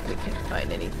see if we can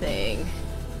find anything.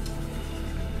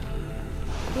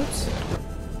 Oops.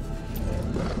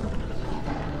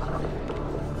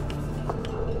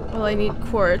 Well, I need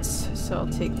quartz, so I'll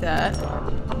take that.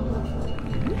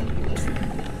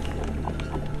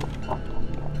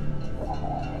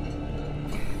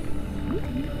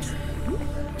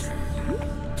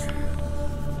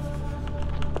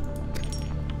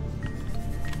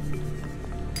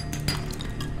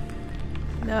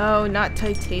 No, not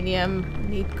titanium. I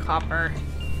need copper.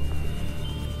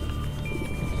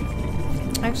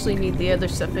 I actually need the other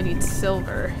stuff. I need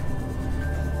silver.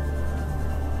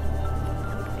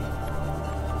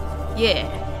 Yeah.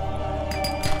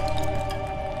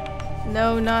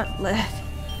 No, not lead.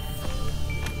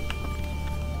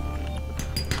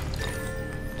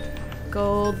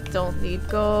 Gold. Don't need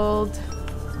gold.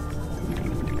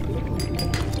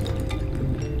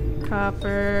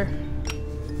 Copper.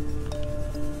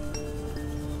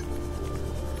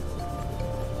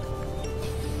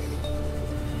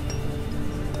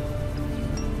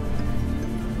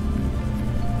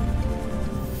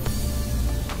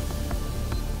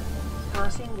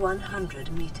 Passing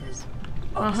 100 meters.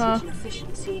 Oxygen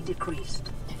efficiency decreased.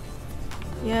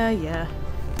 Yeah.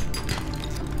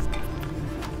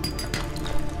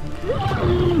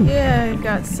 Yeah, I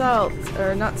got salt.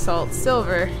 Or not salt,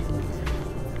 silver.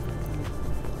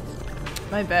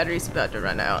 My battery's about to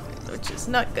run out, which is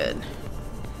not good.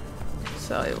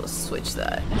 So I will switch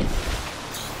that.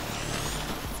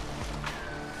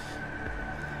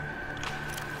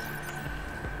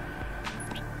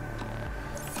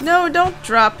 No, don't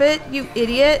drop it, you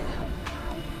idiot!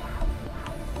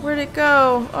 Where'd it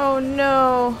go? Oh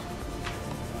no.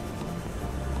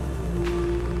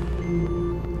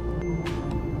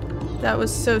 That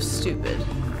was so stupid.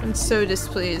 I'm so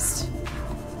displeased.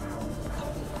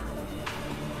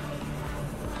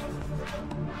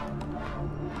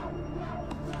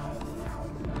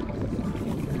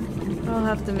 I'll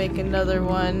have to make another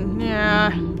one.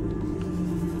 Yeah.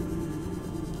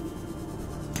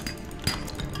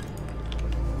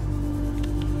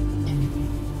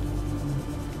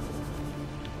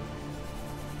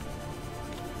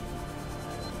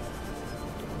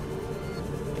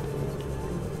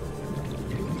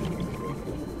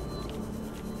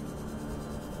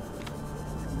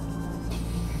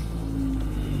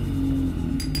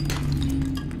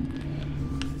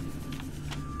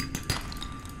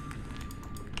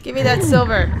 Give me that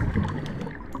silver.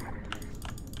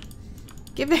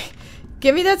 Give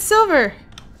me that silver.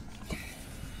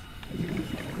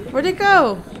 Where'd it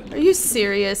go? Are you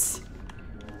serious?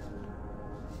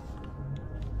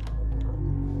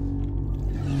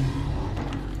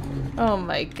 Oh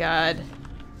my god.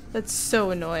 That's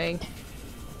so annoying.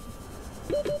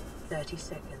 30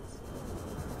 seconds.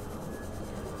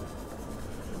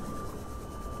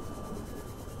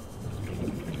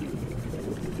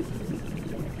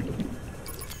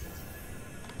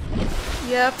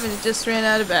 Yep, and it just ran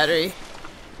out of battery.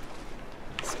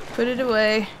 Let's put it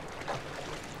away.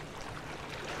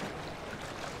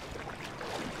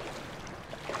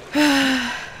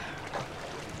 I'm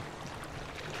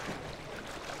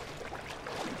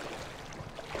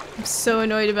so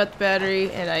annoyed about the battery,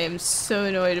 and I am so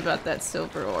annoyed about that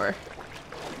silver ore.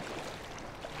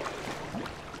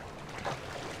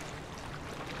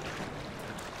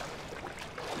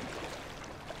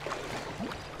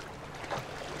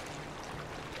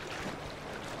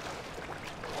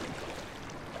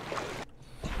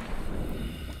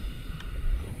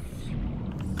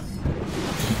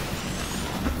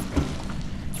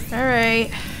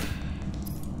 Alright.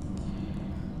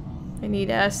 I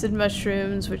need acid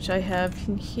mushrooms, which I have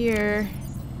in here.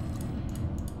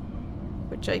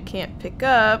 Which I can't pick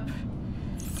up.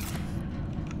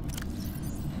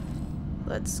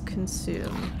 Let's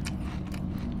consume.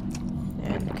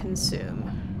 And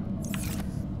consume.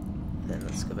 Then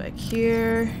let's go back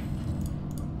here.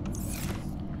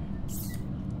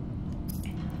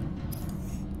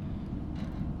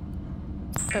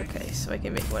 Okay, so I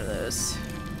can make one of those.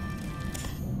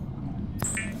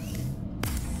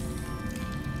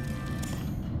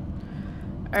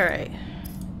 Alright,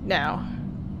 now,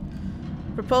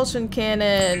 propulsion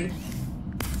cannon.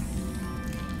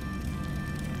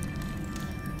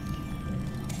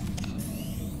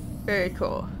 Very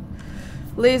cool.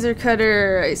 Laser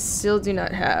cutter, I still do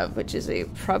not have, which is a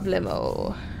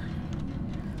problemo.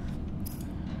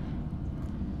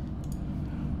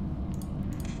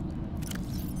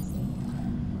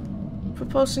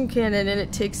 Propulsion cannon, and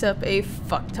it takes up a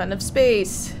fuck ton of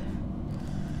space.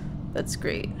 That's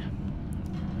great.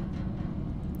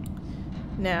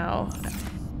 Now,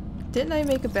 Didn't I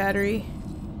make a battery?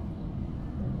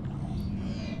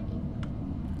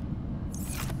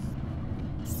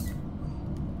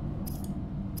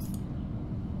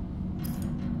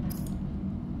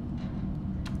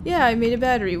 Yeah, I made a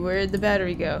battery. Where'd the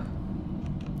battery go?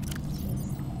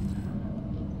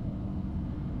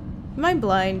 Am I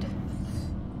blind?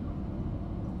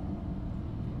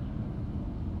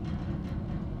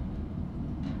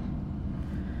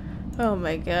 Oh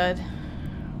my god.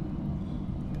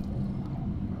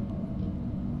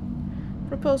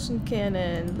 Propulsion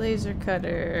cannon, laser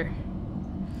cutter,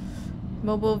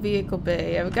 mobile vehicle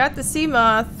bay. I've got the sea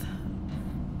moth.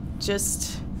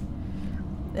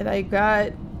 And I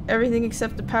got everything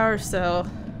except the power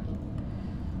cell.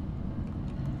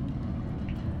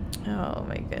 Oh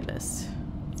my goodness.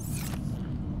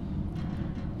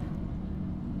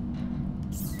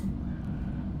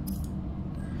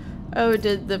 Oh,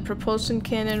 did the propulsion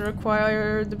cannon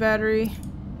require the battery?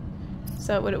 Is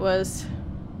that what it was?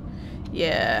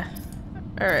 Yeah.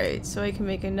 Alright, so I can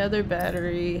make another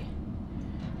battery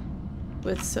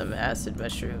with some acid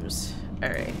mushrooms.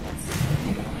 Alright.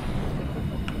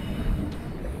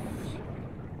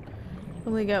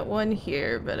 Only got one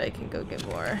here, but I can go get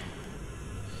more.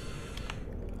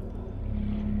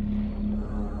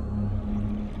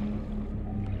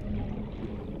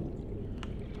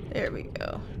 There we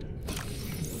go.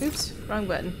 Oops, wrong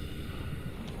button.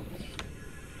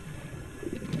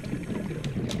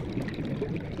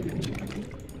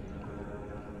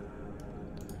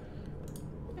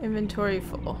 Inventory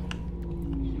full.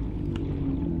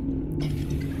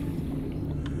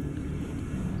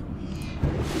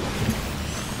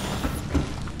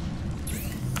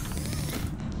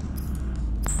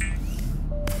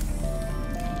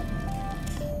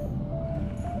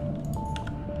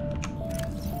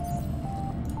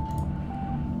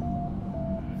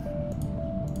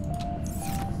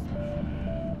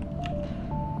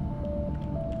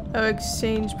 Oh,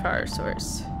 exchange power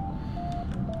source.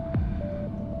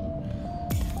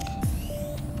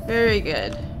 Very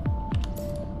good.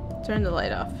 Turn the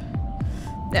light off.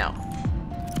 Now,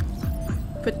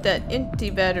 put that empty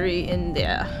battery in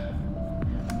there.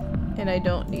 And I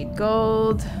don't need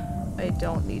gold. I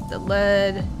don't need the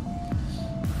lead.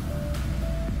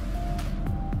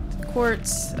 The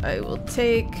quartz I will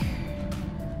take.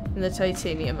 And the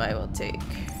titanium I will take.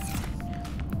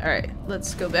 Alright,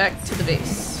 let's go back to the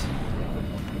base.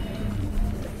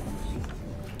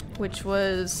 Which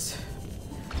was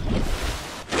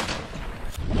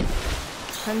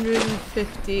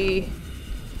 150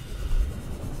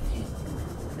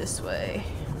 this way.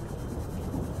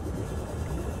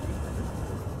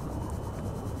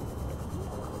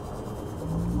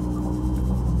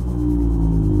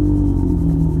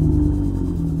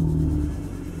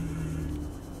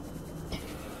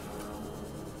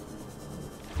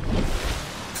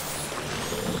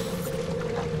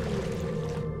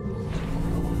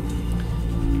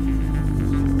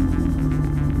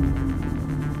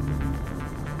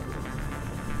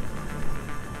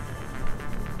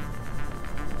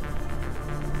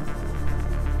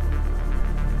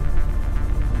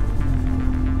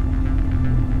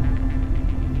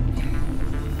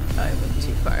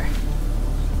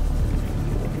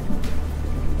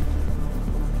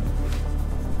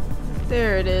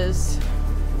 There it is.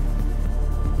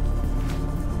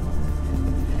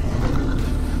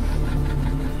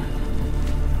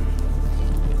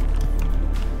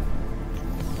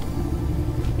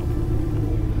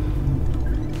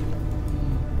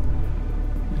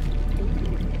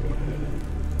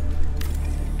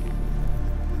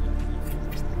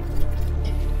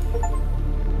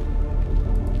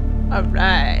 All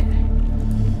right.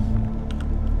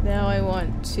 Now I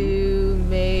want to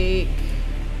make...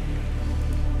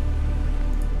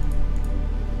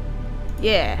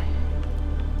 Yeah.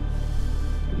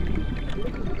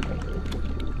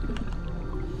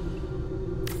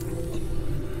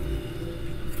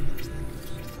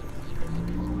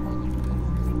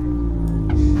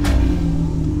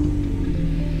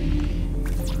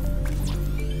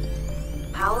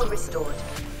 Power restored.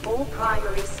 All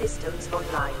primary systems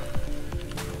online.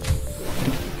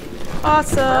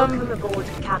 Awesome. Welcome aboard,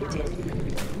 Captain.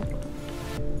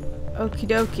 Okie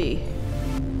dokie.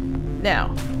 Now,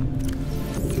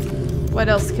 what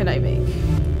else can I make?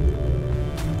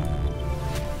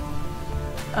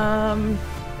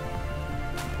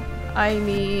 I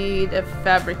need a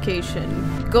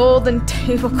fabrication. Golden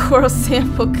table coral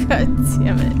sample. God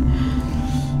damn it.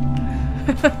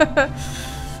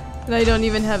 And I don't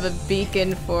even have a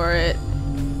beacon for it.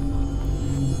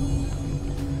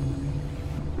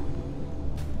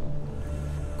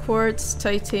 Quartz,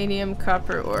 titanium,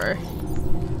 copper ore.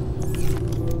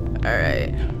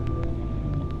 Alright.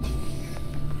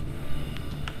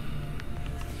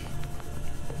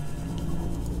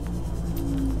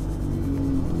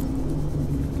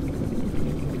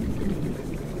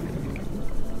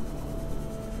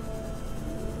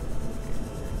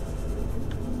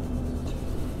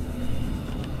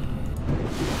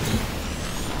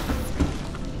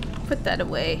 Put that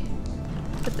away.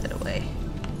 Put that away.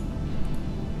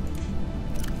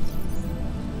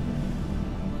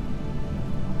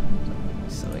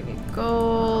 So we need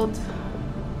gold,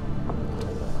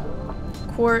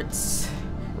 quartz,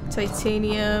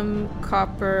 titanium,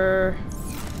 copper.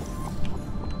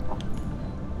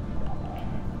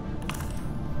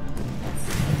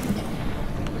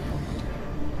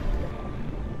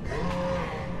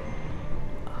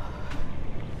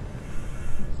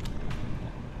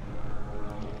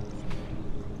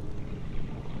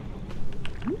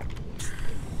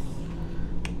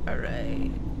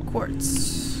 Alright,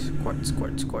 quartz. Quartz,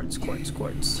 quartz, quartz, quartz,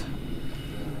 quartz.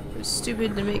 It was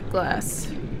stupid to make glass.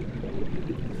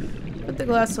 But the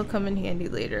glass will come in handy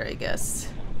later, I guess.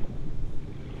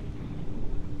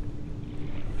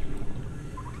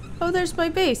 Oh, there's my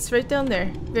base right down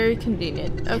there. Very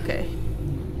convenient. Okay.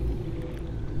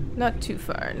 Not too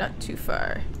far, not too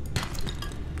far.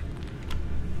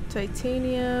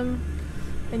 Titanium.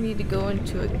 I need to go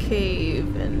into a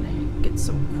cave and get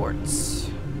some quartz.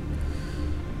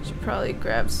 Should probably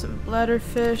grab some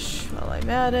bladderfish while I'm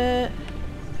at it.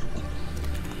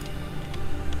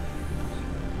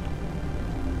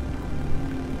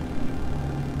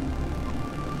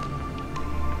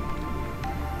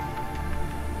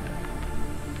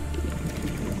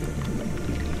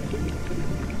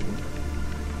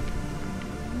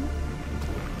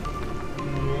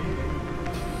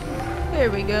 There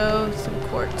we go, some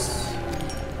quartz.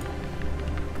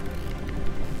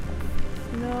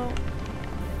 No.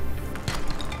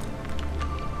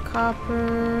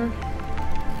 Copper.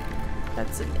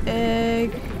 That's an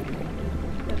egg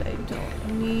that I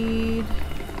don't need.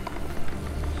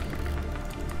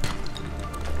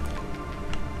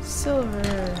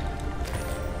 Silver.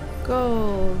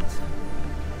 Gold.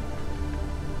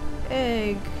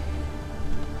 Egg.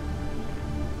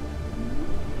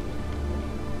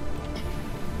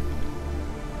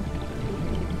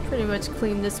 Pretty much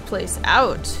clean this place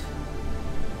out.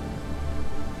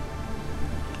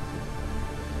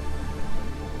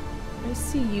 I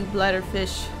see you,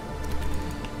 bladderfish.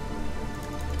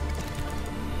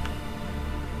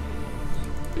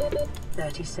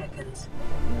 $30.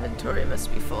 Inventory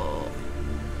must be full.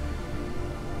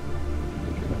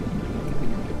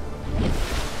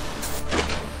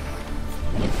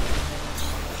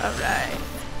 Alright.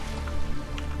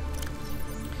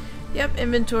 Yep,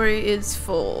 inventory is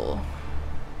full.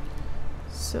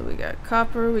 So we got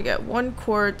copper, we got 1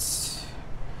 quartz,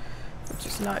 which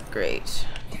is not great.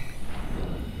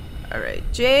 Alright,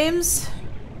 James,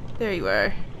 there you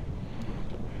are.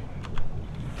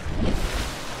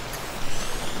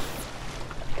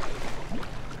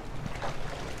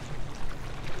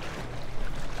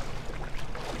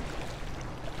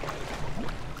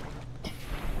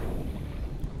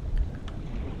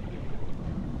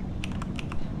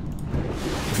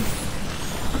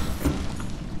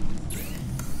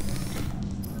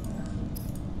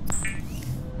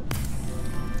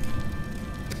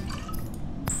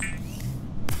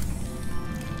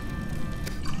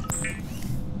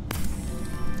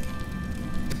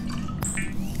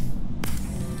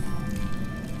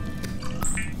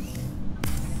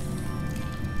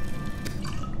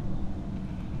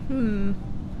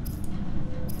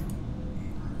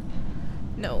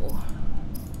 No.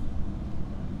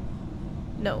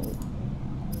 No.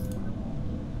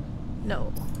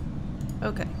 No.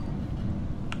 Okay.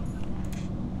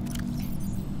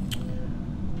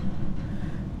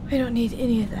 I don't need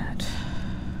any of that.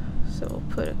 So we'll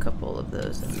put a couple of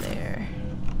those in there.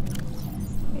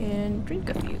 And drink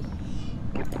a few.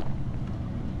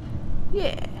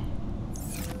 Yeah.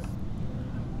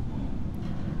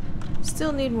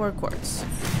 Still need more quartz.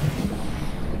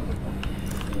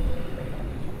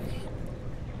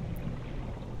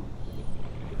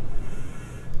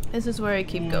 This is where I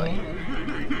keep going.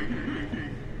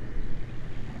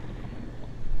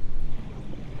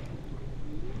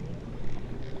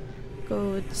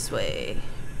 Go this way.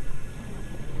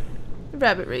 The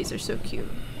rabbit rays are so cute.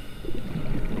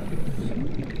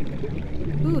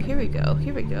 Ooh, here we go,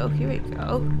 here we go, here we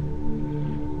go.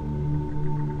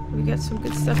 We got some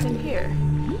good stuff in here.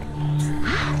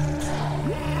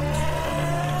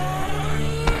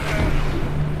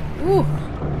 Ooh!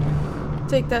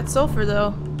 Take that sulfur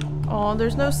though. Oh,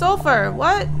 there's no sulfur.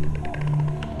 What?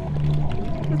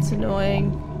 That's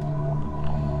annoying.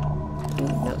 Ooh,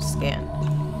 no scan.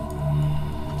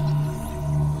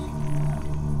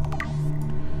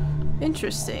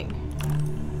 Interesting.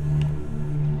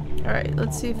 Alright,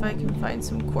 let's see if I can find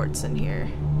some quartz in here.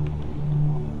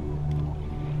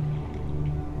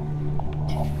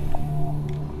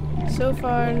 So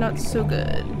far, not so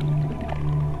good.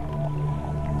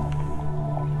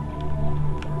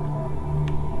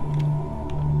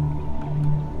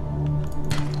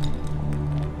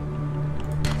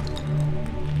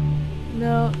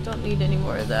 No, don't need any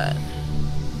more of that.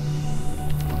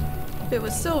 If it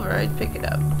was silver, I'd pick it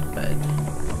up, but...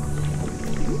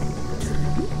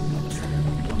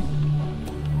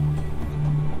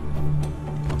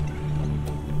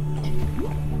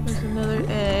 There's another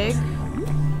egg.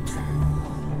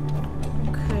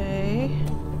 Okay.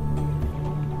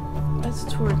 That's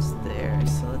towards there,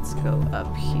 so let's go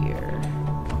up here.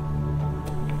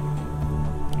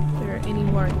 If there are any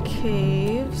more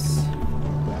caves...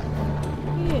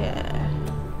 Yeah.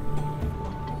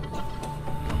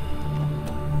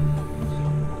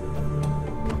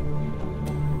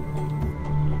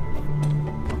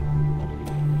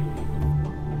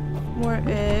 More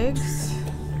eggs.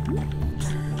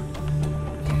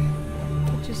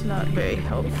 Which is not very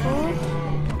helpful.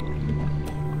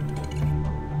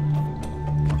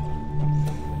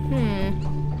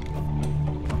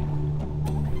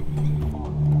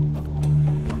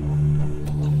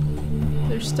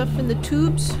 Stuff in the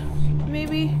tubes,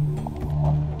 maybe?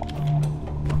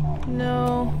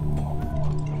 No,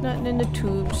 nothing in the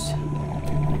tubes.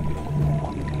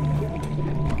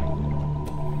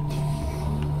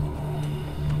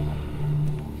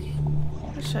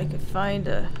 Wish I could find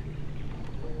a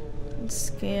and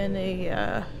scan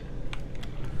a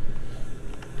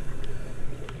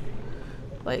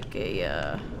like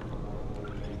a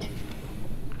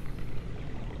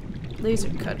laser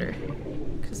cutter.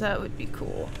 That would be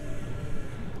cool.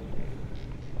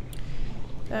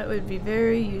 That would be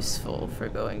very useful for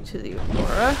going to the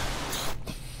Aurora.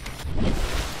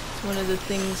 It's one of the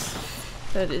things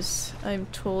that is, I'm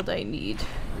told I need.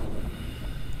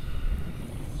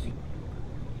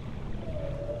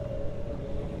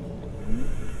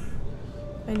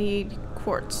 I need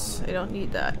quartz. I don't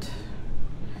need that.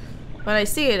 When I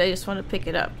see it, I just want to pick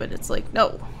it up, but it's like,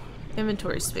 no.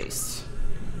 Inventory space.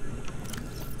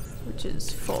 Which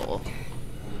is full.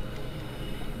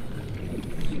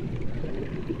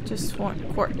 Just want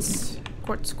quartz.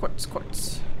 Quartz, quartz,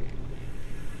 quartz.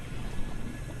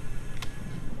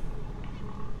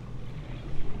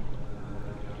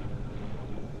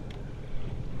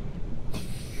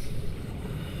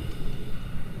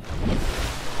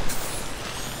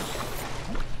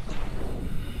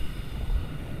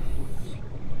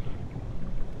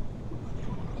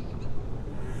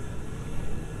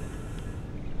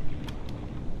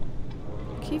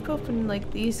 Keep hoping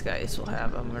like these guys will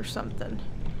have them or something.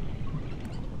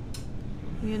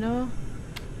 You know?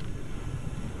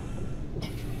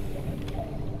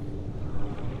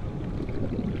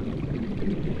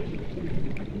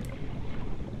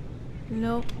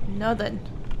 Nope, nothing.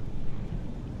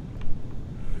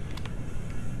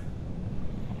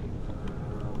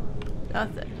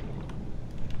 Nothing.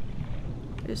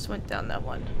 I just went down that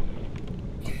one.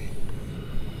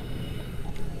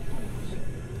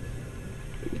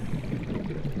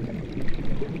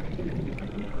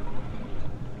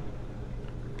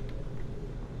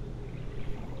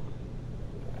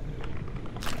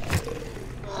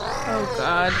 Oh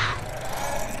God.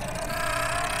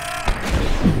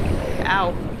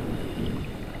 Ow.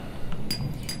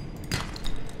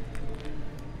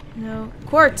 No.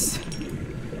 Quartz!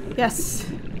 Yes.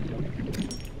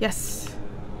 Yes.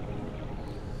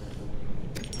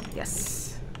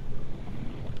 Yes.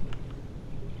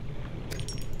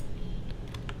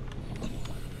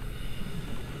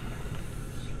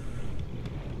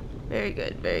 Very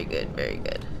good, very good, very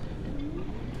good.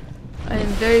 I am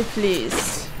very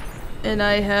pleased. And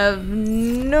I have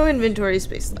no inventory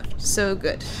space left. So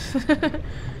good.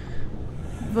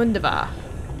 Wunderbar.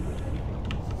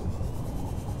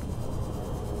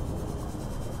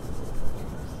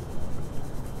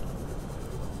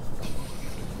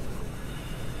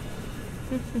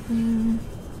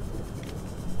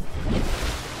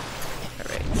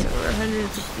 Alright, so we're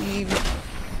 150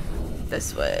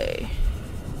 this way.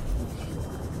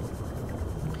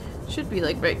 Should be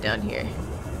like right down here.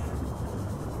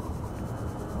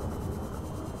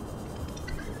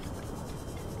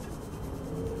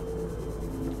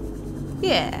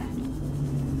 Yeah.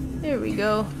 There we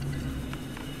go.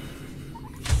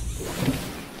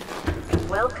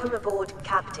 Welcome aboard,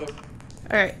 Captain.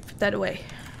 Alright, put that away.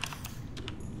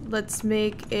 Let's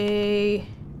make a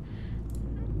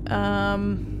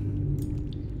Oh,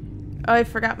 I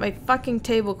forgot my fucking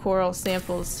table coral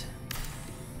samples.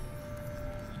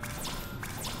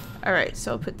 Alright,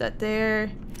 so I'll put that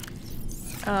there.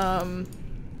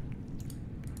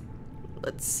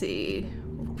 Let's see.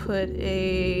 We'll put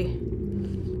a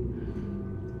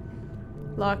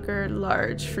locker,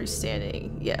 large,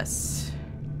 freestanding. Yes.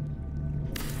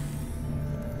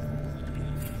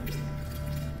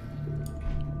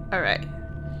 Alright.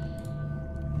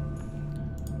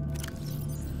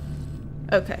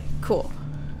 Okay, cool.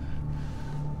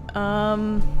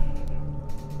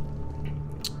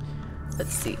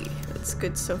 Let's see. That's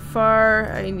good so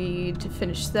far. I need to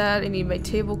finish that. I need my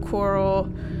table coral.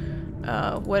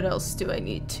 What else do I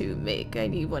need to make? I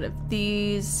need one of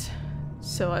these.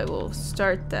 So I will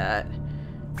start that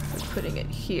by putting it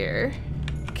here.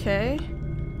 Okay.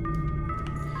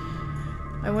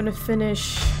 I want to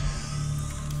finish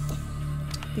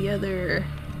the other,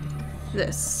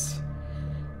 this.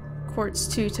 Quartz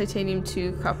 2, titanium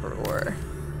 2, copper ore.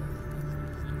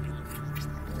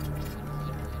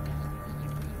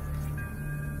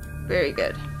 Very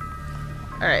good.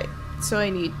 Alright, so I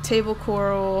need table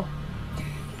coral.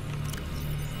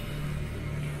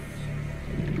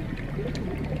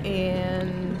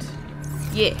 And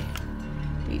yeah,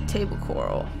 need table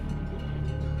coral.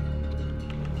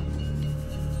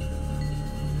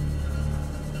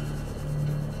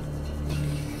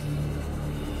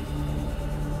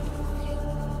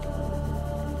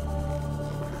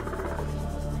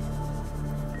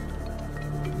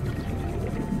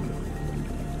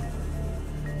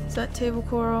 Is that table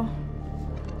coral?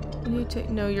 You take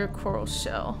no, your coral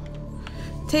shell.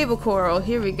 Table coral,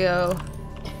 here we go.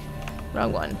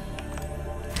 Wrong one.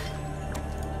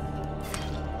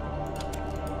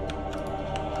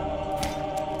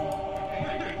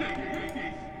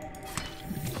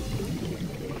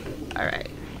 All right.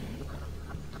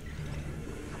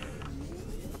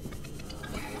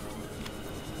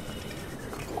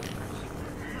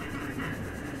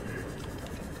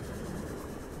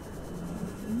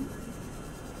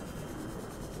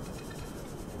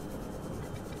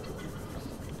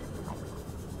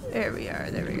 There we are,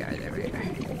 there we are, there we are.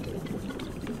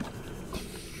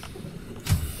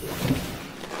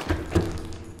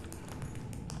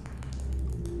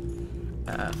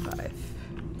 Five.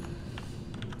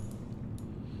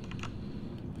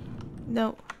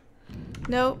 No.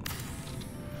 No.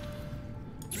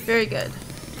 Very good.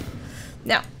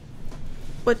 Now,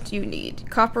 what do you need?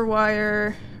 Copper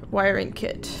wire, wiring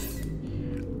kit.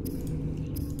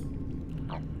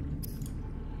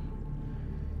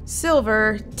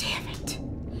 Silver, damn it.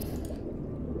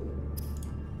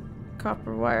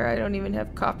 Copper wire, I don't even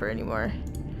have copper anymore.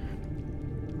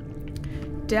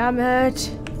 Damn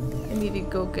it. I need to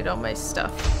go get all my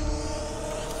stuff.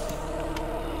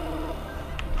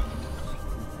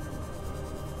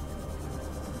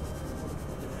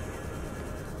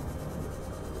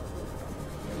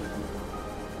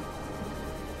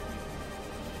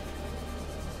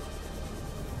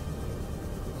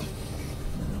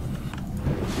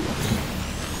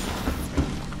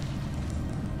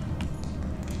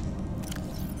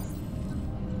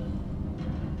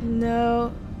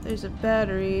 No, there's a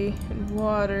battery and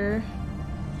water,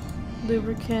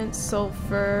 lubricant,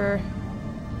 sulfur,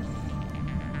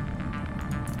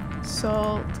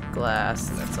 salt, glass,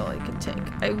 and that's all I can take.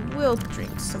 I will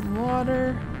drink some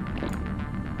water.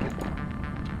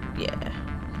 Yeah.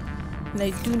 And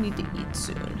I do need to eat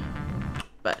soon.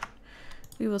 But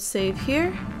we will save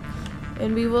here,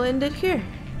 and we will end it here.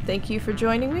 Thank you for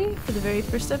joining me for the very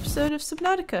first episode of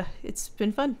Subnautica. It's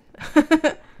been fun.